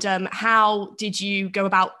 and how did you go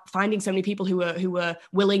about finding so many people who were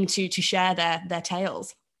willing to share their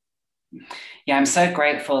tales? Yeah, I'm so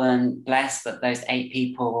grateful and blessed that those 8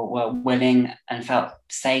 people were willing and felt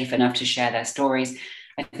safe enough to share their stories.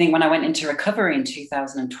 I think when I went into recovery in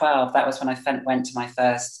 2012, that was when I went to my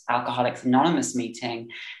first Alcoholics Anonymous meeting.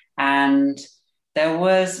 And there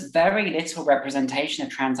was very little representation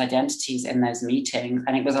of trans identities in those meetings.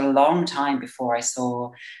 And it was a long time before I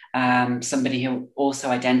saw somebody who also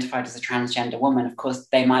identified as a transgender woman. Of course,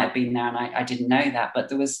 they might have been there and I didn't know that,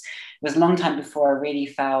 but it was a long time before I really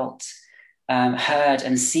felt heard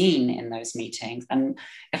and seen in those meetings. And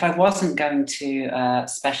if I wasn't going to a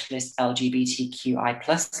specialist LGBTQI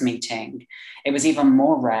plus meeting, it was even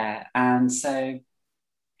more rare. And so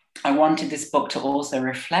I wanted this book to also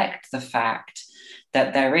reflect the fact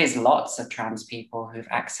that there is lots of trans people who've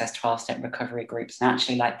accessed 12-step recovery groups. And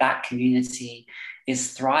actually, like, that community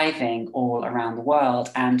is thriving all around the world.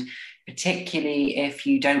 And particularly if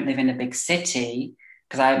you don't live in a big city,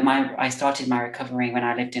 because I started my recovery when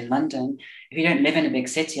I lived in London. If you don't live in a big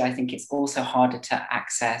city, I think it's also harder to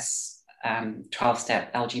access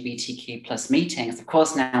 12-step LGBTQ plus meetings. Of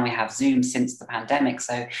course, now we have Zoom since the pandemic,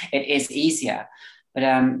 so it is easier.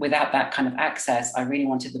 But without that kind of access, I really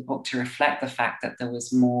wanted the book to reflect the fact that there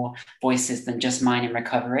was more voices than just mine in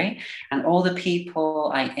recovery. And all the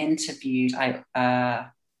people I interviewed,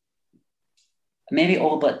 maybe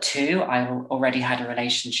all but 2, I already had a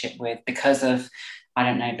relationship with because of, I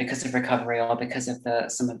don't know, because of recovery or because of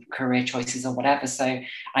some of career choices or whatever. So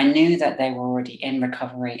I knew that they were already in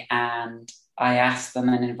recovery, and I asked them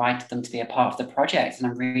and invited them to be a part of the project. And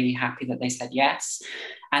I'm really happy that they said yes.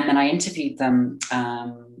 And then I interviewed them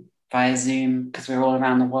via Zoom, because we were all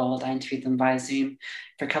around the world. I interviewed them via Zoom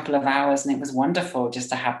for a couple of hours, and it was wonderful just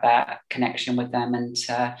to have that connection with them and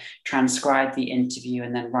to transcribe the interview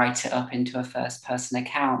and then write it up into a first-person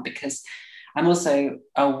account, because I'm also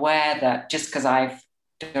aware that just because I've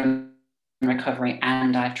done recovery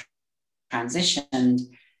and I've transitioned,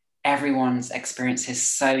 everyone's experience is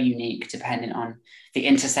so unique depending on the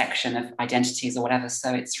intersection of identities or whatever.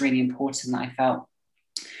 So it's really important that I felt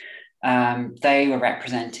they were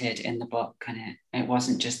represented in the book, and it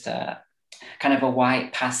wasn't just a kind of a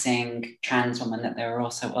white passing trans woman, that there were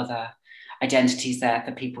also other identities there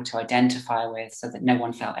for people to identify with, so that no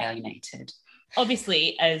one felt alienated.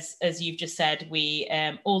 Obviously, as you've just said, we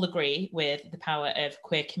all agree with the power of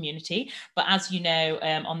queer community. But as you know,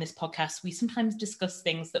 on this podcast, we sometimes discuss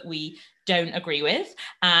things that we don't agree with.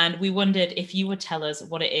 And we wondered if you would tell us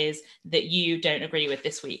what it is that you don't agree with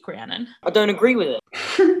this week, Rhiannon. I don't agree with it.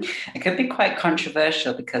 It could be quite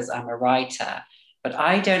controversial because I'm a writer, but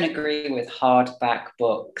I don't agree with hardback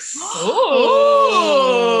books. Oh,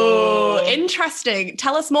 interesting.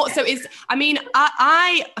 Tell us more. So I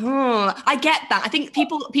get that. I think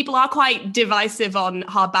people are quite divisive on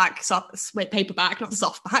hardback, paperback, not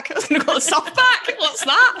softback. I was going to call it softback. What's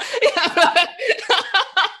that?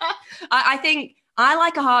 I think I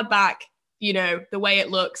like a hardback, you know, the way it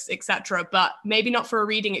looks, etc., but maybe not for a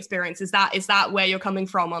reading experience. Is that where you're coming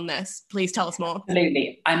from on this? Please tell us more.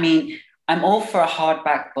 Absolutely. I mean, I'm all for a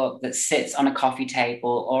hardback book that sits on a coffee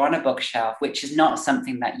table or on a bookshelf, which is not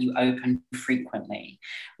something that you open frequently,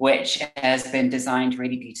 which has been designed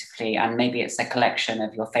really beautifully. And maybe it's a collection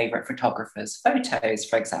of your favorite photographers' photos,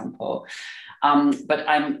 for example. But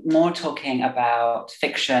I'm more talking about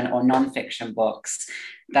fiction or non-fiction books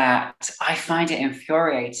that I find it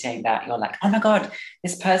infuriating that you're like, oh my God,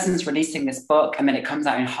 this person's releasing this book, and then it comes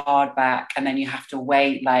out in hardback, and then you have to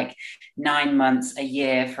wait like 9 months, a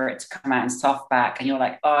year for it to come out in softback. And you're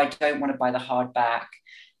like, oh, I don't want to buy the hardback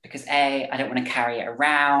because A, I don't want to carry it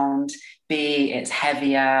around. B, it's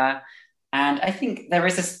heavier. And I think there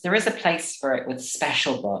is a place for it with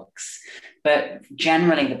special books. But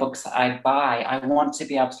generally, the books that I buy, I want to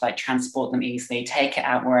be able to like transport them easily, take it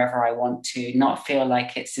out wherever I want to, not feel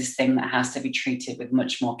like it's this thing that has to be treated with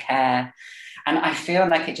much more care. And I feel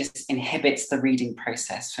like it just inhibits the reading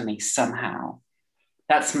process for me somehow.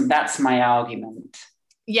 That's my argument.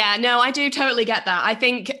 Yeah, no, I do totally get that. I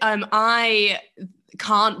think I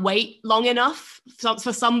can't wait long enough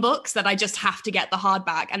for some books that I just have to get the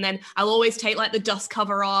hardback, and then I'll always take like the dust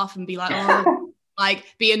cover off and be like, oh. Like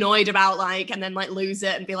be annoyed about like, and then like lose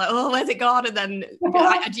it and be like, oh, where's it gone? And then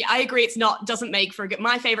I agree, doesn't make for a good.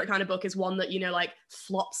 My favorite kind of book is one that, you know, like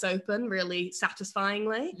flops open really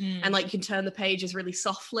satisfyingly, and like you can turn the pages really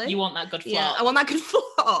softly. You want that good flop? Yeah, I want that good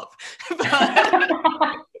flop. But,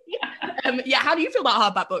 yeah, how do you feel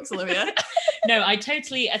about hardback books, Olivia? No, I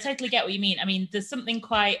totally get what you mean. I mean, there's something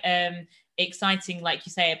quite exciting, like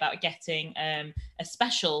you say, about getting a a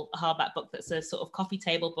special hardback book that's a sort of coffee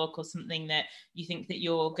table book or something that you think that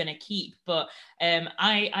you're going to keep. But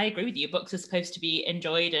I agree with you. Books are supposed to be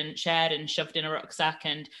enjoyed and shared and shoved in a rucksack,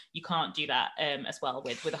 and you can't do that as well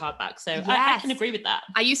with a hardback. So yes. I can agree with that.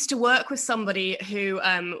 I used to work with somebody who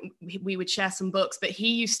we would share some books, but he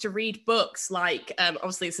used to read books like,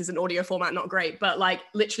 obviously this is an audio format, not great, but like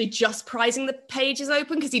literally just prizing the pages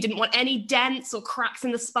open because he didn't want any dents or cracks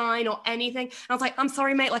in the spine or anything. And I was like, I'm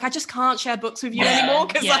sorry, mate, like I just can't share books with you anymore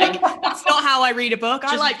because like that's not how I read a book.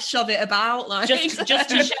 I like shove it about, like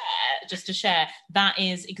just to share. That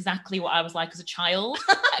is exactly what I was like as a child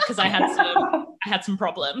because I had some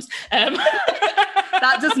problems.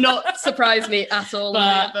 That does not surprise me at all.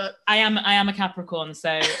 But I am a Capricorn,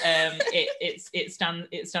 so it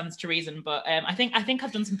stands to reason. But I think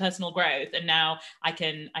I've done some personal growth, and now I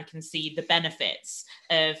can see the benefits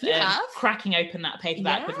of cracking open that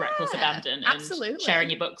paperback with reckless abandon and sharing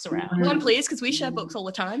your books around. Well, I'm pleased because we share books all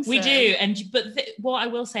the time. So. We do, but what I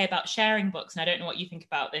will say about sharing books, and I don't know what you think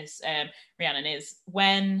about this, Rhiannon, is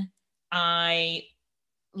when I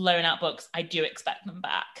loan out books, I do expect them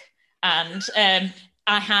back. And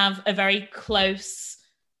I have a very close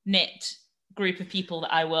knit group of people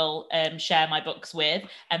that I will share my books with,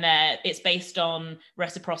 and it's based on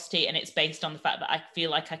reciprocity, and it's based on the fact that I feel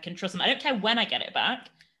like I can trust them. I don't care when I get it back,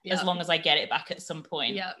 as long as I get it back at some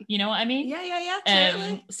point. You know what I mean? Yeah.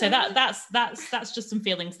 Totally. So that's just some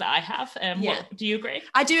feelings that I have. What, do you agree?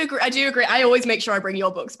 I do agree. I always make sure I bring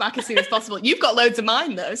your books back as soon as possible. You've got loads of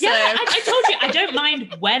mine though. So. Yeah, I told you I don't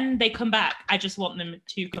mind when they come back. I just want them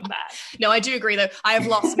to come back. No, I do agree though. I have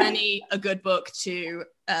lost many a good book to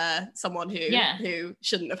someone who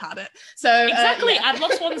shouldn't have had it. So exactly, I've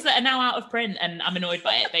lost ones that are now out of print, and I'm annoyed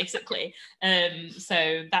by it basically.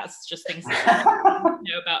 So that's just things that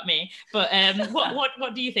you know about me. But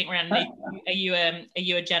what do you think, Rhiannon? Are you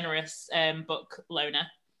a generous book loaner?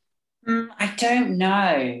 I don't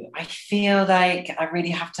know. I feel like I really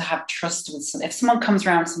have to have trust with if someone comes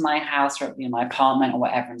around to my house or my apartment or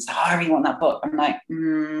whatever and says, "Oh, I really want that book," I'm like,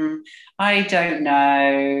 I don't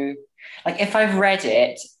know. Like if I've read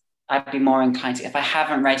it, I'd be more inclined to. If I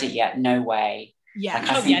haven't read it yet, no way. Yeah.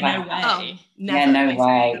 Like, no way. No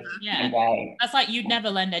way. Yeah. No way. That's like you'd never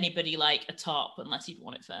lend anybody like a top unless you'd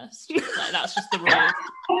want it first. Like that's just the rules.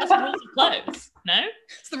 That's the rules of clothes. No?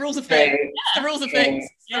 It's the rules of things. It's the rules of things.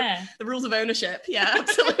 Yeah. The rules of ownership. Yeah,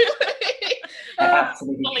 absolutely.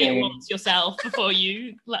 Absolutely. Fully once yourself before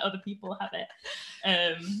you let other people have it.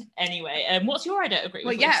 Anyway, what's your I don't agree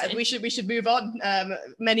with? Well, yeah, we should move on.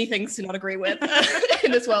 Many things to not agree with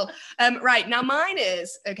in this world. Right, now mine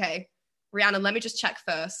is, okay, Rhiannon, let me just check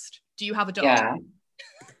first. Do you have a dog? Yeah.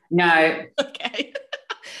 No. Okay.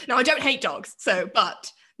 Now, I don't hate dogs,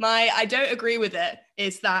 but I don't agree with it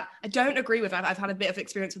is that I've had a bit of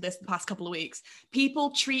experience with this the past couple of weeks.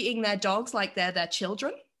 People treating their dogs like they're their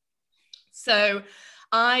children. So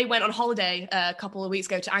I went on holiday a couple of weeks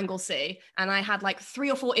ago to Anglesey, and I had like 3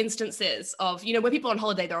 or 4 instances of, when people are on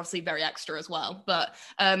holiday, they're obviously very extra as well, but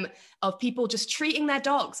of people just treating their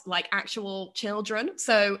dogs like actual children,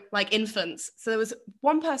 so like infants. So there was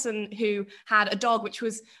one person who had a dog which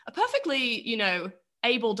was a perfectly,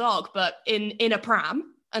 able dog, but in a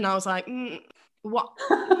pram, and I was like, what?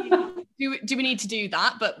 Do we need to do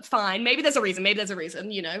that? But fine, maybe there's a reason,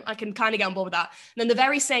 I can kind of get on board with that. And then the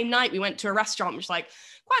very same night we went to a restaurant, which was like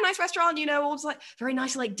quite a nice restaurant, all was like very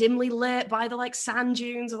nice, like dimly lit by the like sand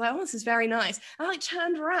dunes. I was like, oh, this is very nice. And I like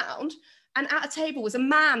turned around, and at a table was a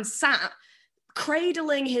man sat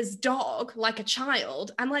cradling his dog like a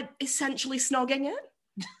child and like essentially snogging it.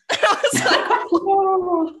 And I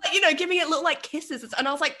was like, giving it little like kisses. And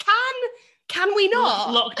I was like, can we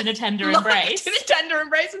not? Locked in a tender embrace. In a tender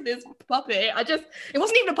embrace with this puppy. It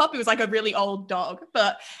wasn't even a puppy, it was like a really old dog.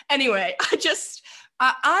 But anyway,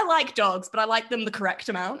 I like dogs, but I like them the correct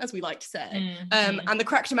amount, as we like to say. And the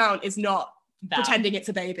correct amount is not pretending it's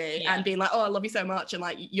a baby and being like, oh, I love you so much, and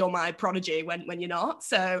like you're my prodigy when you're not.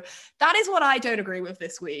 So that is what I don't agree with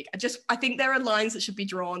this week. I think there are lines that should be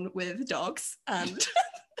drawn with dogs, and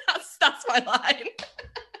that's my line.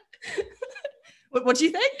 What do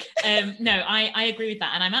you think? No, I agree with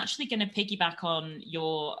that. And I'm actually going to piggyback on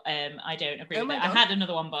your I don't agree with it. I had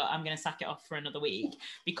another one, but I'm going to sack it off for another week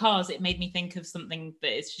because it made me think of something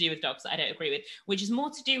that is to do with dogs that I don't agree with, which is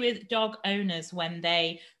more to do with dog owners when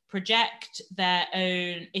they project their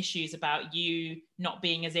own issues about you not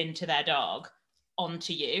being as into their dog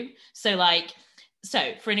onto you. So like, So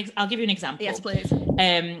I'll give you an example. Yes, please.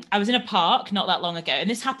 I was in a park not that long ago, and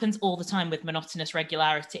this happens all the time with monotonous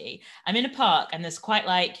regularity. I'm in a park, and there's quite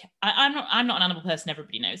like I'm not an animal person.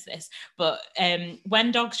 Everybody knows this, but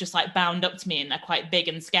when dogs just like bound up to me and they're quite big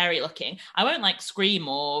and scary looking, I won't like scream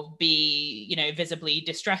or be, you know, visibly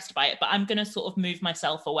distressed by it, but I'm gonna sort of move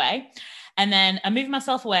myself away. And then I'm moving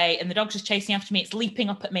myself away, and the dog's just chasing after me. It's leaping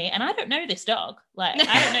up at me, and I don't know this dog. Like,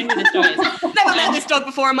 I don't know who this dog is. Never met this dog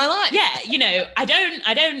before in my life. Yeah, you know, I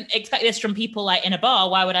don't expect this from people like in a bar.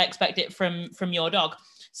 Why would I expect it from your dog?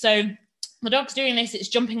 So the dog's doing this. It's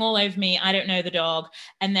jumping all over me. I don't know the dog,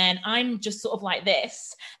 and then I'm just sort of like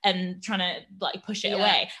this and trying to like push it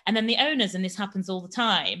away. And then the owners, and this happens all the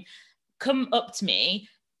time, come up to me,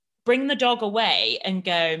 bring the dog away, and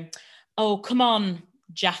go, "Oh, come on,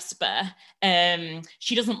 Jasper,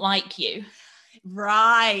 she doesn't like you."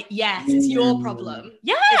 Right. Yes, it's your problem.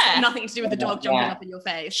 Yeah. It's got nothing to do with the dog jumping up in your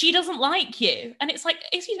face. She doesn't like you. And it's like,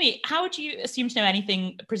 excuse me, how would you presume to know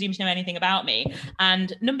anything about me?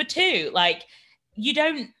 And number two, like, you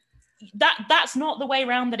don't, that's not the way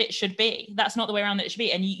around that it should be. That's not the way around that it should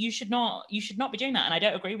be. And you should not be doing that. And I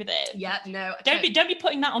don't agree with it. Yeah, no. Don't be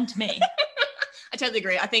putting that onto me. I totally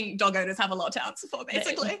agree. I think dog owners have a lot to answer for,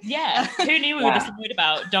 basically. Yeah. Who knew we were this annoyed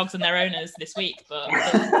about dogs and their owners this week? But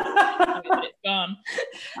it's gone.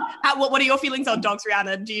 What are your feelings on dogs,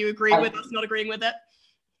 Rhiannon? Do you agree with us not agreeing with it?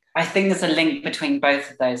 I think there's a link between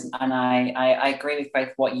both of those. And I agree with both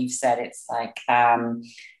what you've said. It's like,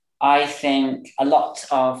 I think a lot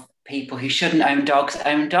of people who shouldn't own dogs.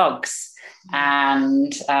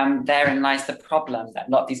 And therein lies the problem, that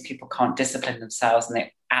a lot of these people can't discipline themselves, and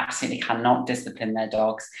they absolutely cannot discipline their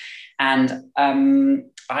dogs. And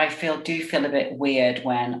I do feel a bit weird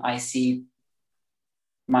when I see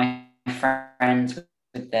my friends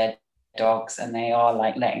with their dogs and they are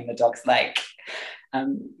like letting the dogs like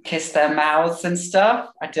kiss their mouths and stuff.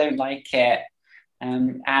 I don't like it.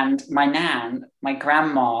 And my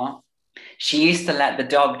grandma, she used to let the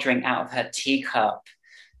dog drink out of her teacup,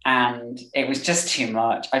 and it was just too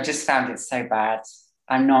much. I just found it so bad.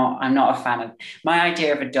 I'm not a fan of. My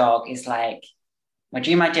idea of a dog is like, my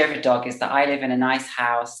dream idea of a dog is that I live in a nice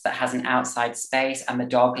house that has an outside space and the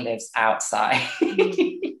dog lives outside.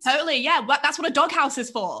 Totally, yeah. That's what a doghouse is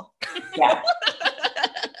for. Yeah.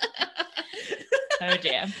 Oh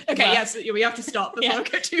dear. Okay, well, yes, we have to stop before we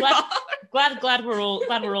go too far. Glad we're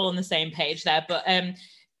all on the same page there. But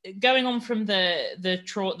going on from the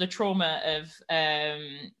trauma of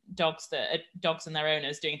dogs and their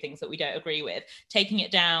owners doing things that we don't agree with, taking it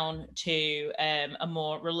down to a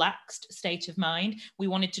more relaxed state of mind, we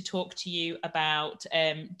wanted to talk to you about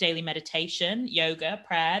daily meditation, yoga,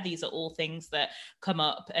 prayer. These are all things that come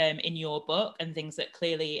up in your book, and things that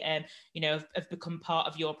clearly have become part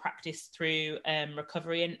of your practice through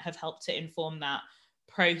recovery and have helped to inform that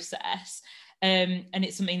process. And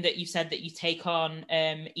it's something that you said that you take on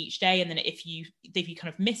each day, and then if you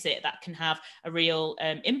kind of miss it, that can have a real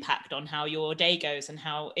impact on how your day goes and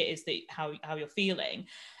how it is how you're feeling.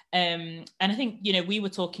 And I think, we were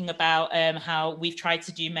talking about how we've tried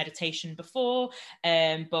to do meditation before,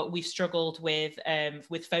 but we've struggled with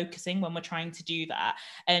focusing when we're trying to do that.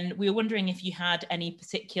 And we were wondering if you had any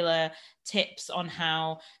particular tips on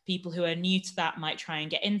how people who are new to that might try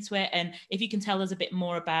and get into it, and if you can tell us a bit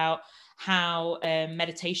more about how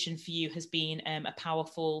meditation for you has been a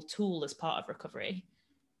powerful tool as part of recovery.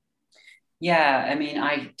 Yeah, I mean,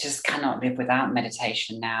 I just cannot live without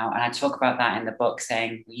meditation now. And I talk about that in the book,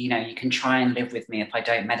 saying, you can try and live with me if I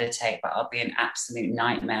don't meditate, but I'll be an absolute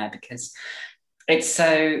nightmare, because it's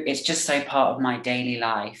just so part of my daily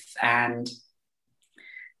life. And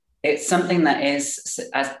it's something that is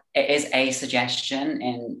a suggestion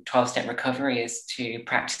in 12-step recovery, is to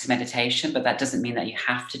practice meditation, but that doesn't mean that you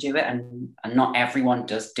have to do it. And not everyone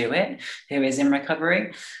does do it who is in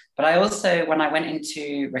recovery. But I also, when I went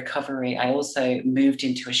into recovery, I also moved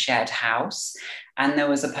into a shared house. And there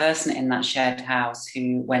was a person in that shared house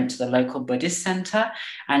who went to the local Buddhist center.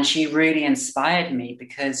 And she really inspired me,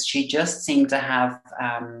 because she just seemed to have,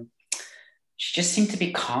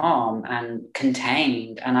 be calm and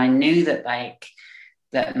contained. And I knew that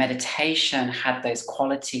that meditation had those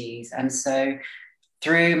qualities. And so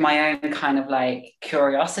through my own kind of like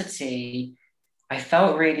curiosity, I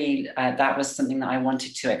felt really that was something that I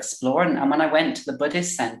wanted to explore. And when I went to the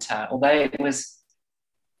Buddhist center, although it was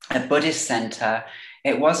a Buddhist center,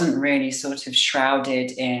 it wasn't really sort of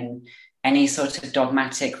shrouded in any sort of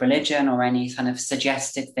dogmatic religion or any kind of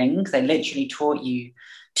suggested things. They literally taught you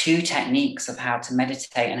 2 techniques of how to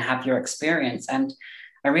meditate and have your experience. And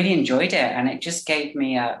I really enjoyed it. And it just gave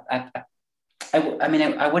me I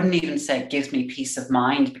wouldn't even say it gives me peace of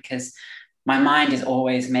mind, because my mind is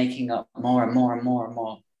always making up more and more and more and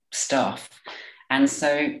more stuff. And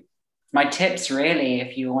so my tips really,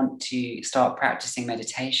 if you want to start practicing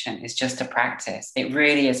meditation, is just a practice. It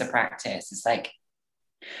really is a practice. It's like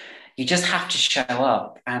you just have to show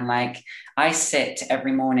up. And like I sit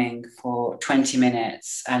every morning for 20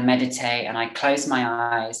 minutes and meditate, and I close my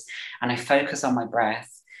eyes and I focus on my breath.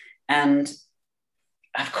 And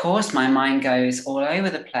of course my mind goes all over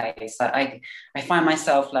the place. Like I find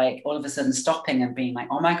myself like all of a sudden stopping and being like,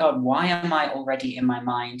 oh my God, why am I already in my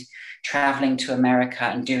mind traveling to America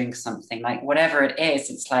and doing something? Like whatever it is,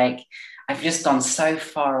 it's like I've just gone so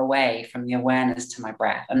far away from the awareness to my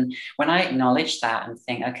breath. And when I acknowledge that and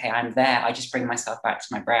think, okay, I'm there, I just bring myself back to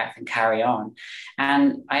my breath and carry on.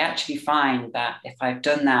 And I actually find that if I've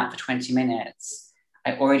done that for 20 minutes,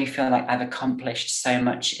 I already feel like I've accomplished so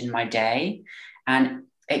much in my day. And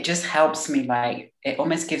it just helps me, like, it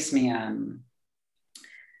almost gives me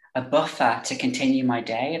a buffer to continue my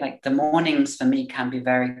day. Like the mornings for me can be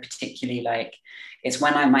very particularly like, it's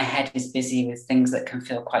when my head is busy with things that can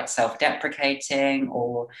feel quite self-deprecating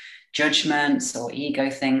or judgments or ego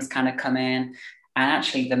things kind of come in. And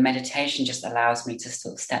actually the meditation just allows me to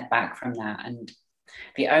sort of step back from that. And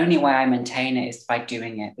the only way I maintain it is by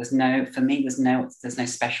doing it. For me, there's no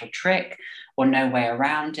special trick or no way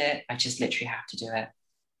around it. I just literally have to do it.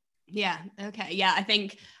 Yeah. Okay. Yeah. I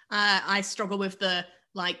think I struggle with the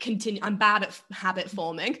I'm bad at habit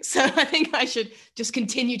forming. So I think I should just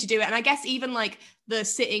continue to do it. And I guess even like the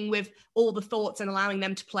sitting with all the thoughts and allowing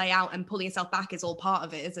them to play out and pulling yourself back is all part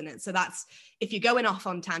of it, isn't it? So that's, if you're going off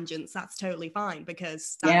on tangents, that's totally fine,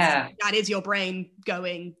 because that is your brain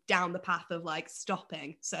going down the path of like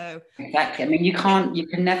stopping. So exactly. I mean, you can't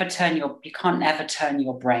ever turn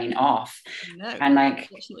your brain off. No, and like,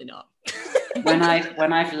 unfortunately not.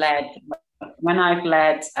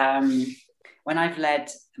 when I've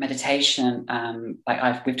led meditation,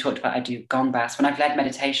 we've talked about, I do gong baths. When I've led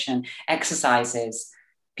meditation exercises,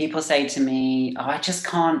 people say to me, "Oh, I just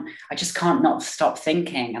can't not stop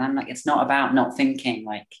thinking." And I'm like, it's not about not thinking.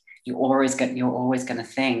 Like you're always going to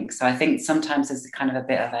think. So I think sometimes there's kind of a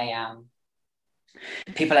bit of a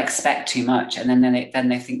people expect too much, and then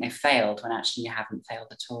they think they failed when actually you haven't failed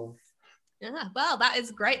at all. Yeah, well, that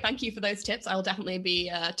is great. Thank you for those tips. I will definitely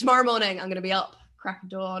be tomorrow morning. I'm going to be up crack of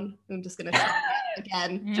dawn. I'm just going to try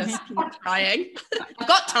again. Just keep trying. I've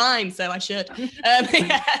got time, so I should.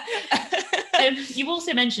 You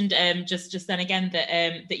also mentioned just then again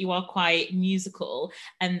that you are quite musical,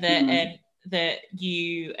 and that that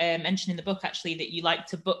you mentioned in the book actually that you like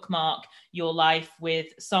to bookmark your life with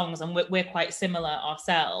songs, and we're quite similar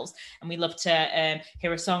ourselves, and we love to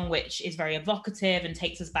hear a song which is very evocative and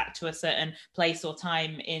takes us back to a certain place or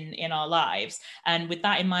time in our lives. And with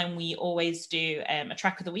that in mind, we always do a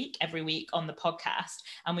track of the week every week on the podcast,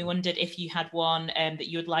 and we wondered if you had one that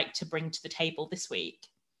you would like to bring to the table this week.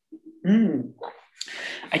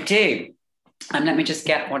 I do. Let me just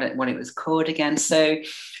get what it was called again. So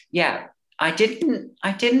yeah, I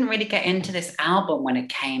didn't really get into this album when it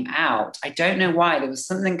came out. I don't know why. There was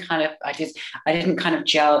something kind of, I didn't kind of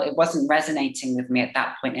gel. It wasn't resonating with me at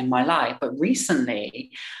that point in my life. But recently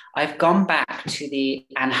I've gone back to the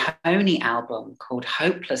Anhoney album called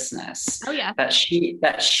Hopelessness. Oh yeah. That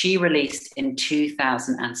she released in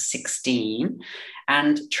 2016.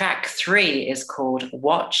 And track 3 is called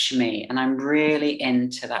Watch Me. And I'm really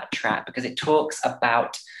into that track because it talks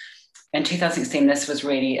about, in 2016, this was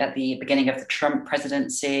really at the beginning of the Trump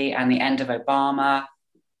presidency and the end of Obama.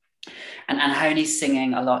 And Anhoney's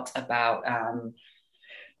singing a lot about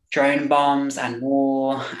drone bombs and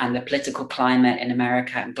war and the political climate in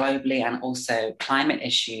America and globally, and also climate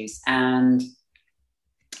issues. And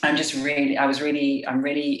it's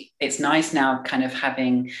nice now kind of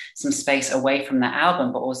having some space away from that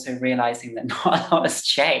album, but also realizing that not a lot has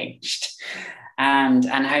changed. And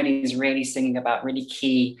Anhoney is really singing about really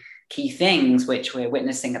key things which we're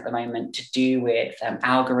witnessing at the moment to do with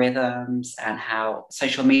algorithms and how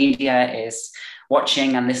social media is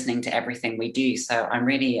watching and listening to everything we do. So I'm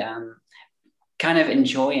really kind of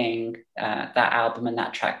enjoying that album and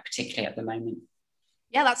that track particularly at the moment.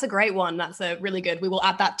 Yeah, that's a great one. That's a really good. We will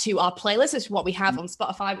add that to our playlist. It's what we have on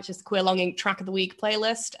Spotify, which is the Queer Longing Track of the Week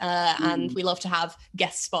playlist. And we love to have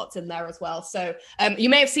guest spots in there as well. So you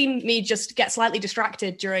may have seen me just get slightly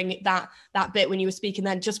distracted during that bit when you were speaking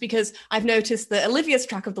then, just because I've noticed that Olivia's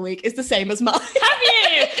Track of the Week is the same as mine. Have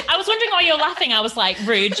you? I was wondering why you're laughing. I was like,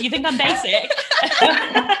 rude. Do you think I'm basic?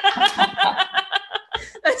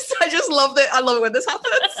 I just love it. I love it when this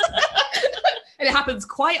happens. And it happens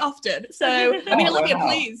quite often. So, I mean, Olivia,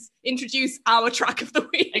 please introduce our track of the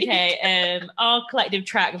week. Okay, our collective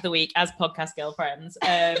track of the week as podcast girlfriends.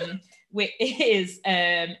 which is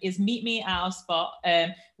Meet Me at Our Spot,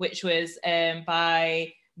 which was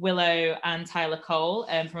by Willow and Tyler Cole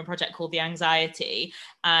from a project called The Anxiety,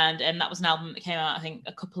 and that was an album that came out, I think,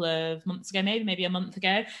 a couple of months ago, maybe a month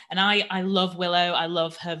ago. And I love Willow. I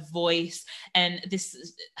love her voice, and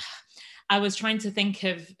I was trying to think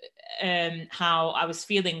of how I was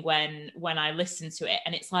feeling when I listened to it,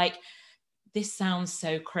 and it's like, this sounds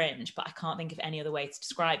so cringe, but I can't think of any other way to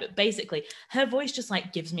describe it. Basically, her voice just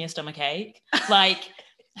like gives me a stomach ache. Like,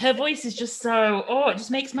 her voice is just so, it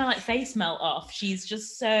just makes my like face melt off. She's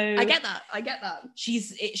just so. I get that.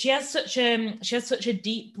 She has such a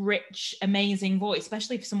deep, rich, amazing voice,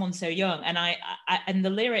 especially for someone so young. And I and the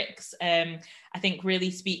lyrics, I think,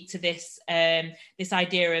 really speak to this this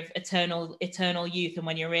idea of eternal youth. And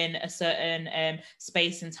when you're in a certain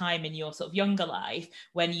space and time in your sort of younger life,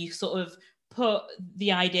 when you sort of put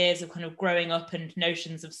the ideas of kind of growing up and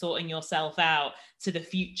notions of sorting yourself out to the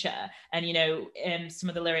future. And, you know, some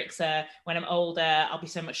of the lyrics are, when I'm older, I'll be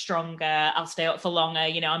so much stronger, I'll stay up for longer,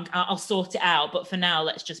 you know, I'll sort it out, but for now,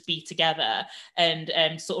 let's just be together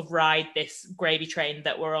and sort of ride this gravy train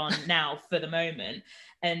that we're on now for the moment.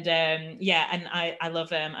 And and I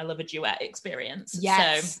love a duet experience.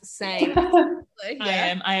 Yes, so same.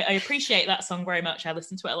 I appreciate that song very much. I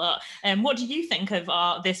listen to it a lot. What do you think of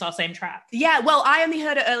our same track? Yeah, well, I only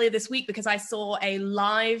heard it earlier this week because I saw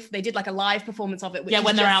they did like a live performance of it. Which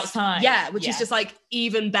when they're outside. Yeah, which is just like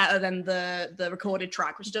even better than the recorded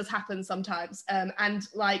track, which does happen sometimes.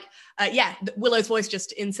 Willow's voice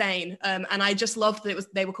just insane. And I just loved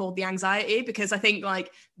that they were called The Anxiety, because I think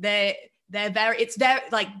like it's very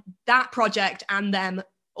like that project and them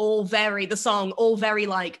all very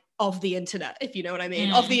like of the internet, if you know what I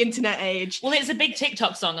mean, of the internet age. Well, it's a big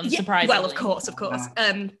TikTok song, unsurprisingly. Well, of course.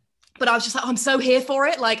 But I was just like, I'm so here for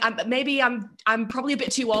it. Like, I'm probably a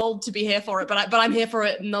bit too old to be here for it, but I'm here for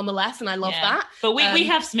it nonetheless, and I love that. But we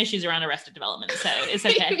have some issues around Arrested Development, so it's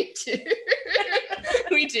okay. We do.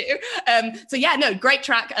 We do. Great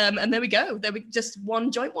track. And there we go. There we just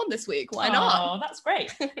one joint one this week. Why not? Oh, that's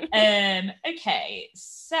great. Okay,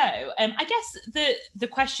 so I guess the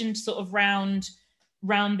question sort of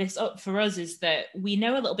round this up for us is that we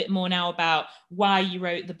know a little bit more now about why you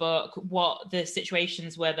wrote the book, what the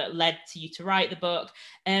situations were that led to you to write the book,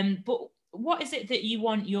 but what is it that you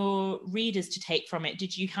want your readers to take from it?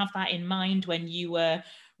 Did you have that in mind when you were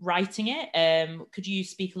writing it? Could you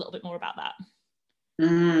speak a little bit more about that?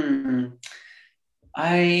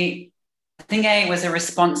 I think it was a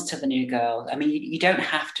response to The New Girl. I mean, you don't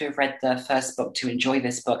have to have read the first book to enjoy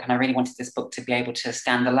this book, and I really wanted this book to be able to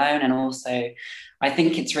stand alone. And also, I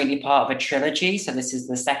think it's really part of a trilogy. So this is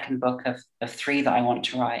the second book of 3 that I want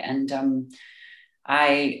to write. And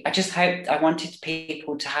I just hoped, I wanted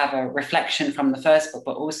people to have a reflection from the first book,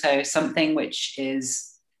 but also something which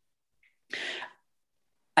is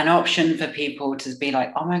an option for people to be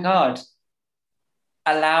like, oh my God,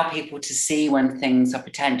 allow people to see when things are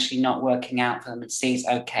potentially not working out for them, and see it's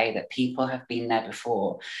okay that people have been there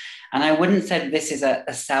before. And I wouldn't say that this is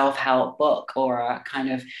a self-help book or a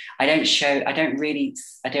kind of, I don't really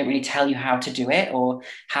tell you how to do it, or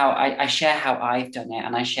how I share how I've done it,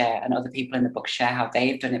 and other people in the book share how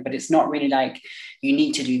they've done it. But it's not really like you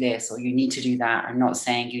need to do this or you need to do that. I'm not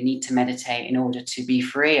saying you need to meditate in order to be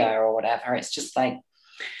freer or whatever. It's just like,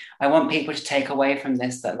 I want people to take away from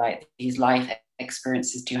this that like these life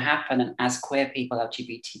experiences do happen, and as queer people,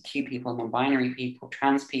 LGBTQ people, non-binary people,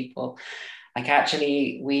 trans people, like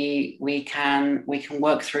actually we can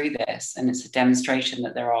work through this, and it's a demonstration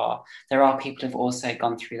that there are people who've also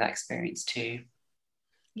gone through that experience too.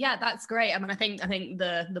 Yeah, that's great. I mean, I think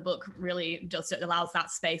the book really just allows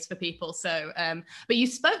that space for people. So, but you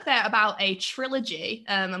spoke there about a trilogy,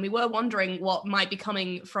 and we were wondering what might be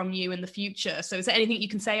coming from you in the future. So, is there anything you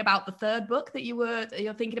can say about the third book that you're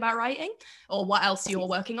thinking about writing, or what else you're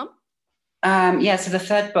working on? So the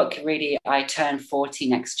third book, really, I turn 40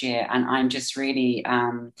 next year, and I'm just really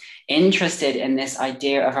interested in this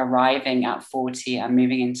idea of arriving at 40 and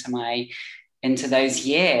moving into those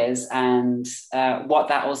years, and what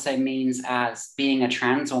that also means as being a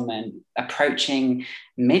trans woman approaching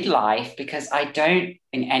midlife, because I don't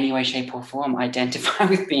in any way, shape or form identify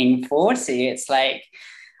with being 40. It's like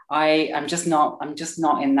I'm just not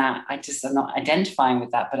in that. I'm not identifying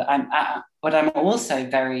with that, but I'm also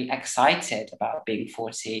very excited about being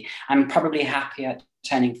 40. I'm probably happier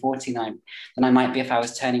turning 40 than I might be if I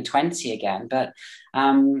was turning 20 again. But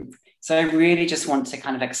so I really just want to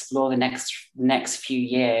kind of explore the next few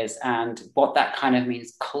years and what that kind of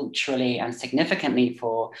means culturally and significantly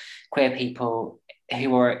for queer people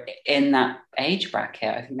who are in that age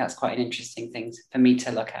bracket. I think that's quite an interesting thing for me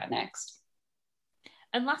to look at next.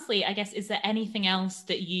 And lastly, I guess, is there anything else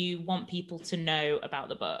that you want people to know about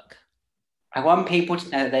the book? I want people to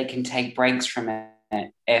know that they can take breaks from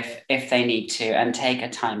it if they need to, and take a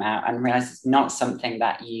time out and realize it's not something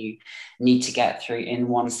that you need to get through in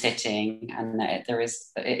one sitting, and that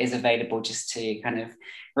it is available just to kind of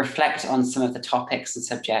reflect on some of the topics and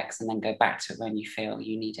subjects and then go back to it when you feel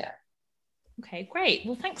you need it. Okay, great.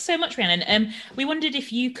 Well, thanks so much, Rhiannon. We wondered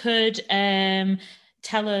if you could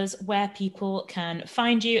tell us where people can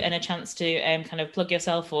find you, and a chance to kind of plug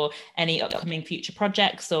yourself or any upcoming future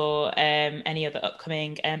projects or any other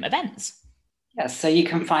upcoming events. Yes, so you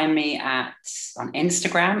can find me on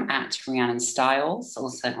Instagram at Rhiannon Styles,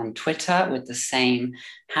 also on Twitter with the same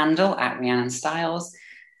handle at Rhiannon Styles.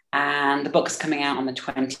 And the book's coming out on the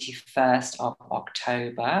 21st of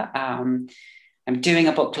October. I'm doing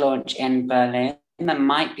a book launch in Berlin. There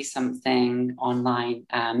might be something online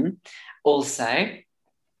also.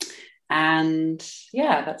 And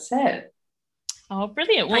yeah, that's it. Oh,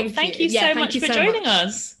 brilliant. Well, thank you so much for joining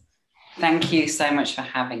us. Thank you so much for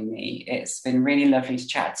having me. It's been really lovely to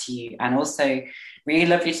chat to you, and also really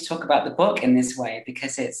lovely to talk about the book in this way,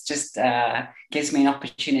 because it's just gives me an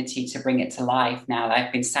opportunity to bring it to life now that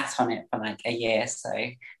I've been sat on it for like a year. So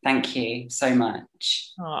thank you so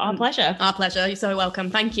much. Oh, our pleasure. Our pleasure. You're so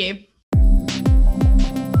welcome. Thank you.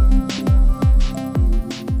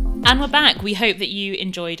 And we're back. We hope that you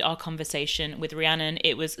enjoyed our conversation with Rhiannon.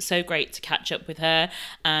 It was so great to catch up with her.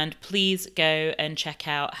 And please go and check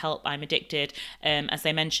out Help I'm Addicted. As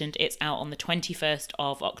they mentioned, it's out on the 21st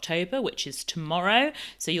of October, which is tomorrow.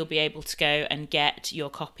 So you'll be able to go and get your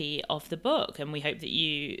copy of the book. And we hope that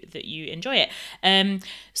you enjoy it.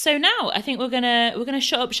 So now I think we're gonna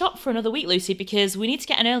shut up shop for another week, Lucy, because we need to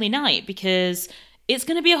get an early night, because it's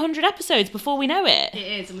going to be 100 episodes before we know it.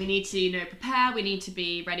 It is, and we need to, prepare. We need to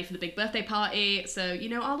be ready for the big birthday party. So,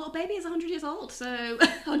 our little baby is 100 years old. So,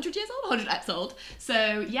 100 years old, 100 eps old.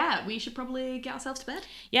 So, yeah, we should probably get ourselves to bed.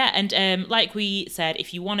 Yeah, and like we said,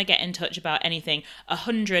 if you want to get in touch about anything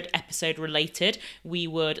 100 episode related, we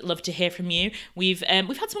would love to hear from you. We've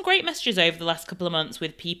had some great messages over the last couple of months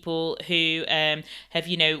with people who have,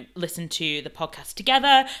 listened to the podcast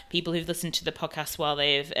together, people who've listened to the podcast while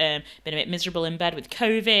they've been a bit miserable in bed with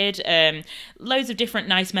COVID, loads of different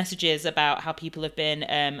nice messages about how people have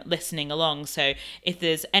been listening along. So if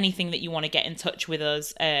there's anything that you want to get in touch with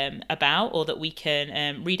us about, or that we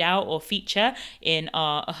can read out or feature in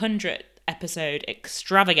our 100th episode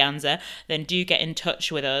extravaganza, then do get in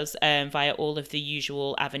touch with us via all of the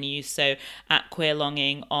usual avenues. So at Queer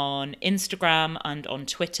Longing on Instagram and on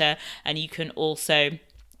Twitter, and you can also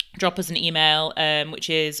drop us an email, which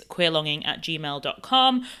is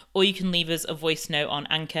queerlonging@gmail.com, or you can leave us a voice note on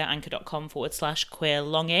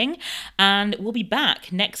anchor.com/queerlonging. And we'll be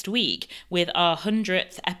back next week with our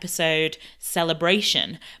 100th episode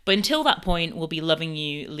celebration. But until that point, we'll be loving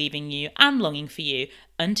you, leaving you, and longing for you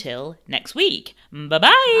until next week. Bye-bye! Bye.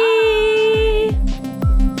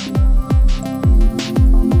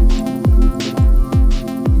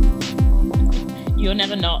 You're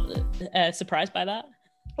never not surprised by that?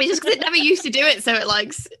 It's just because it never used to do it, so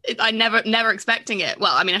I never expecting it.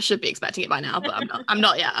 Well, I mean, I should be expecting it by now, but I'm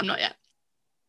not yet.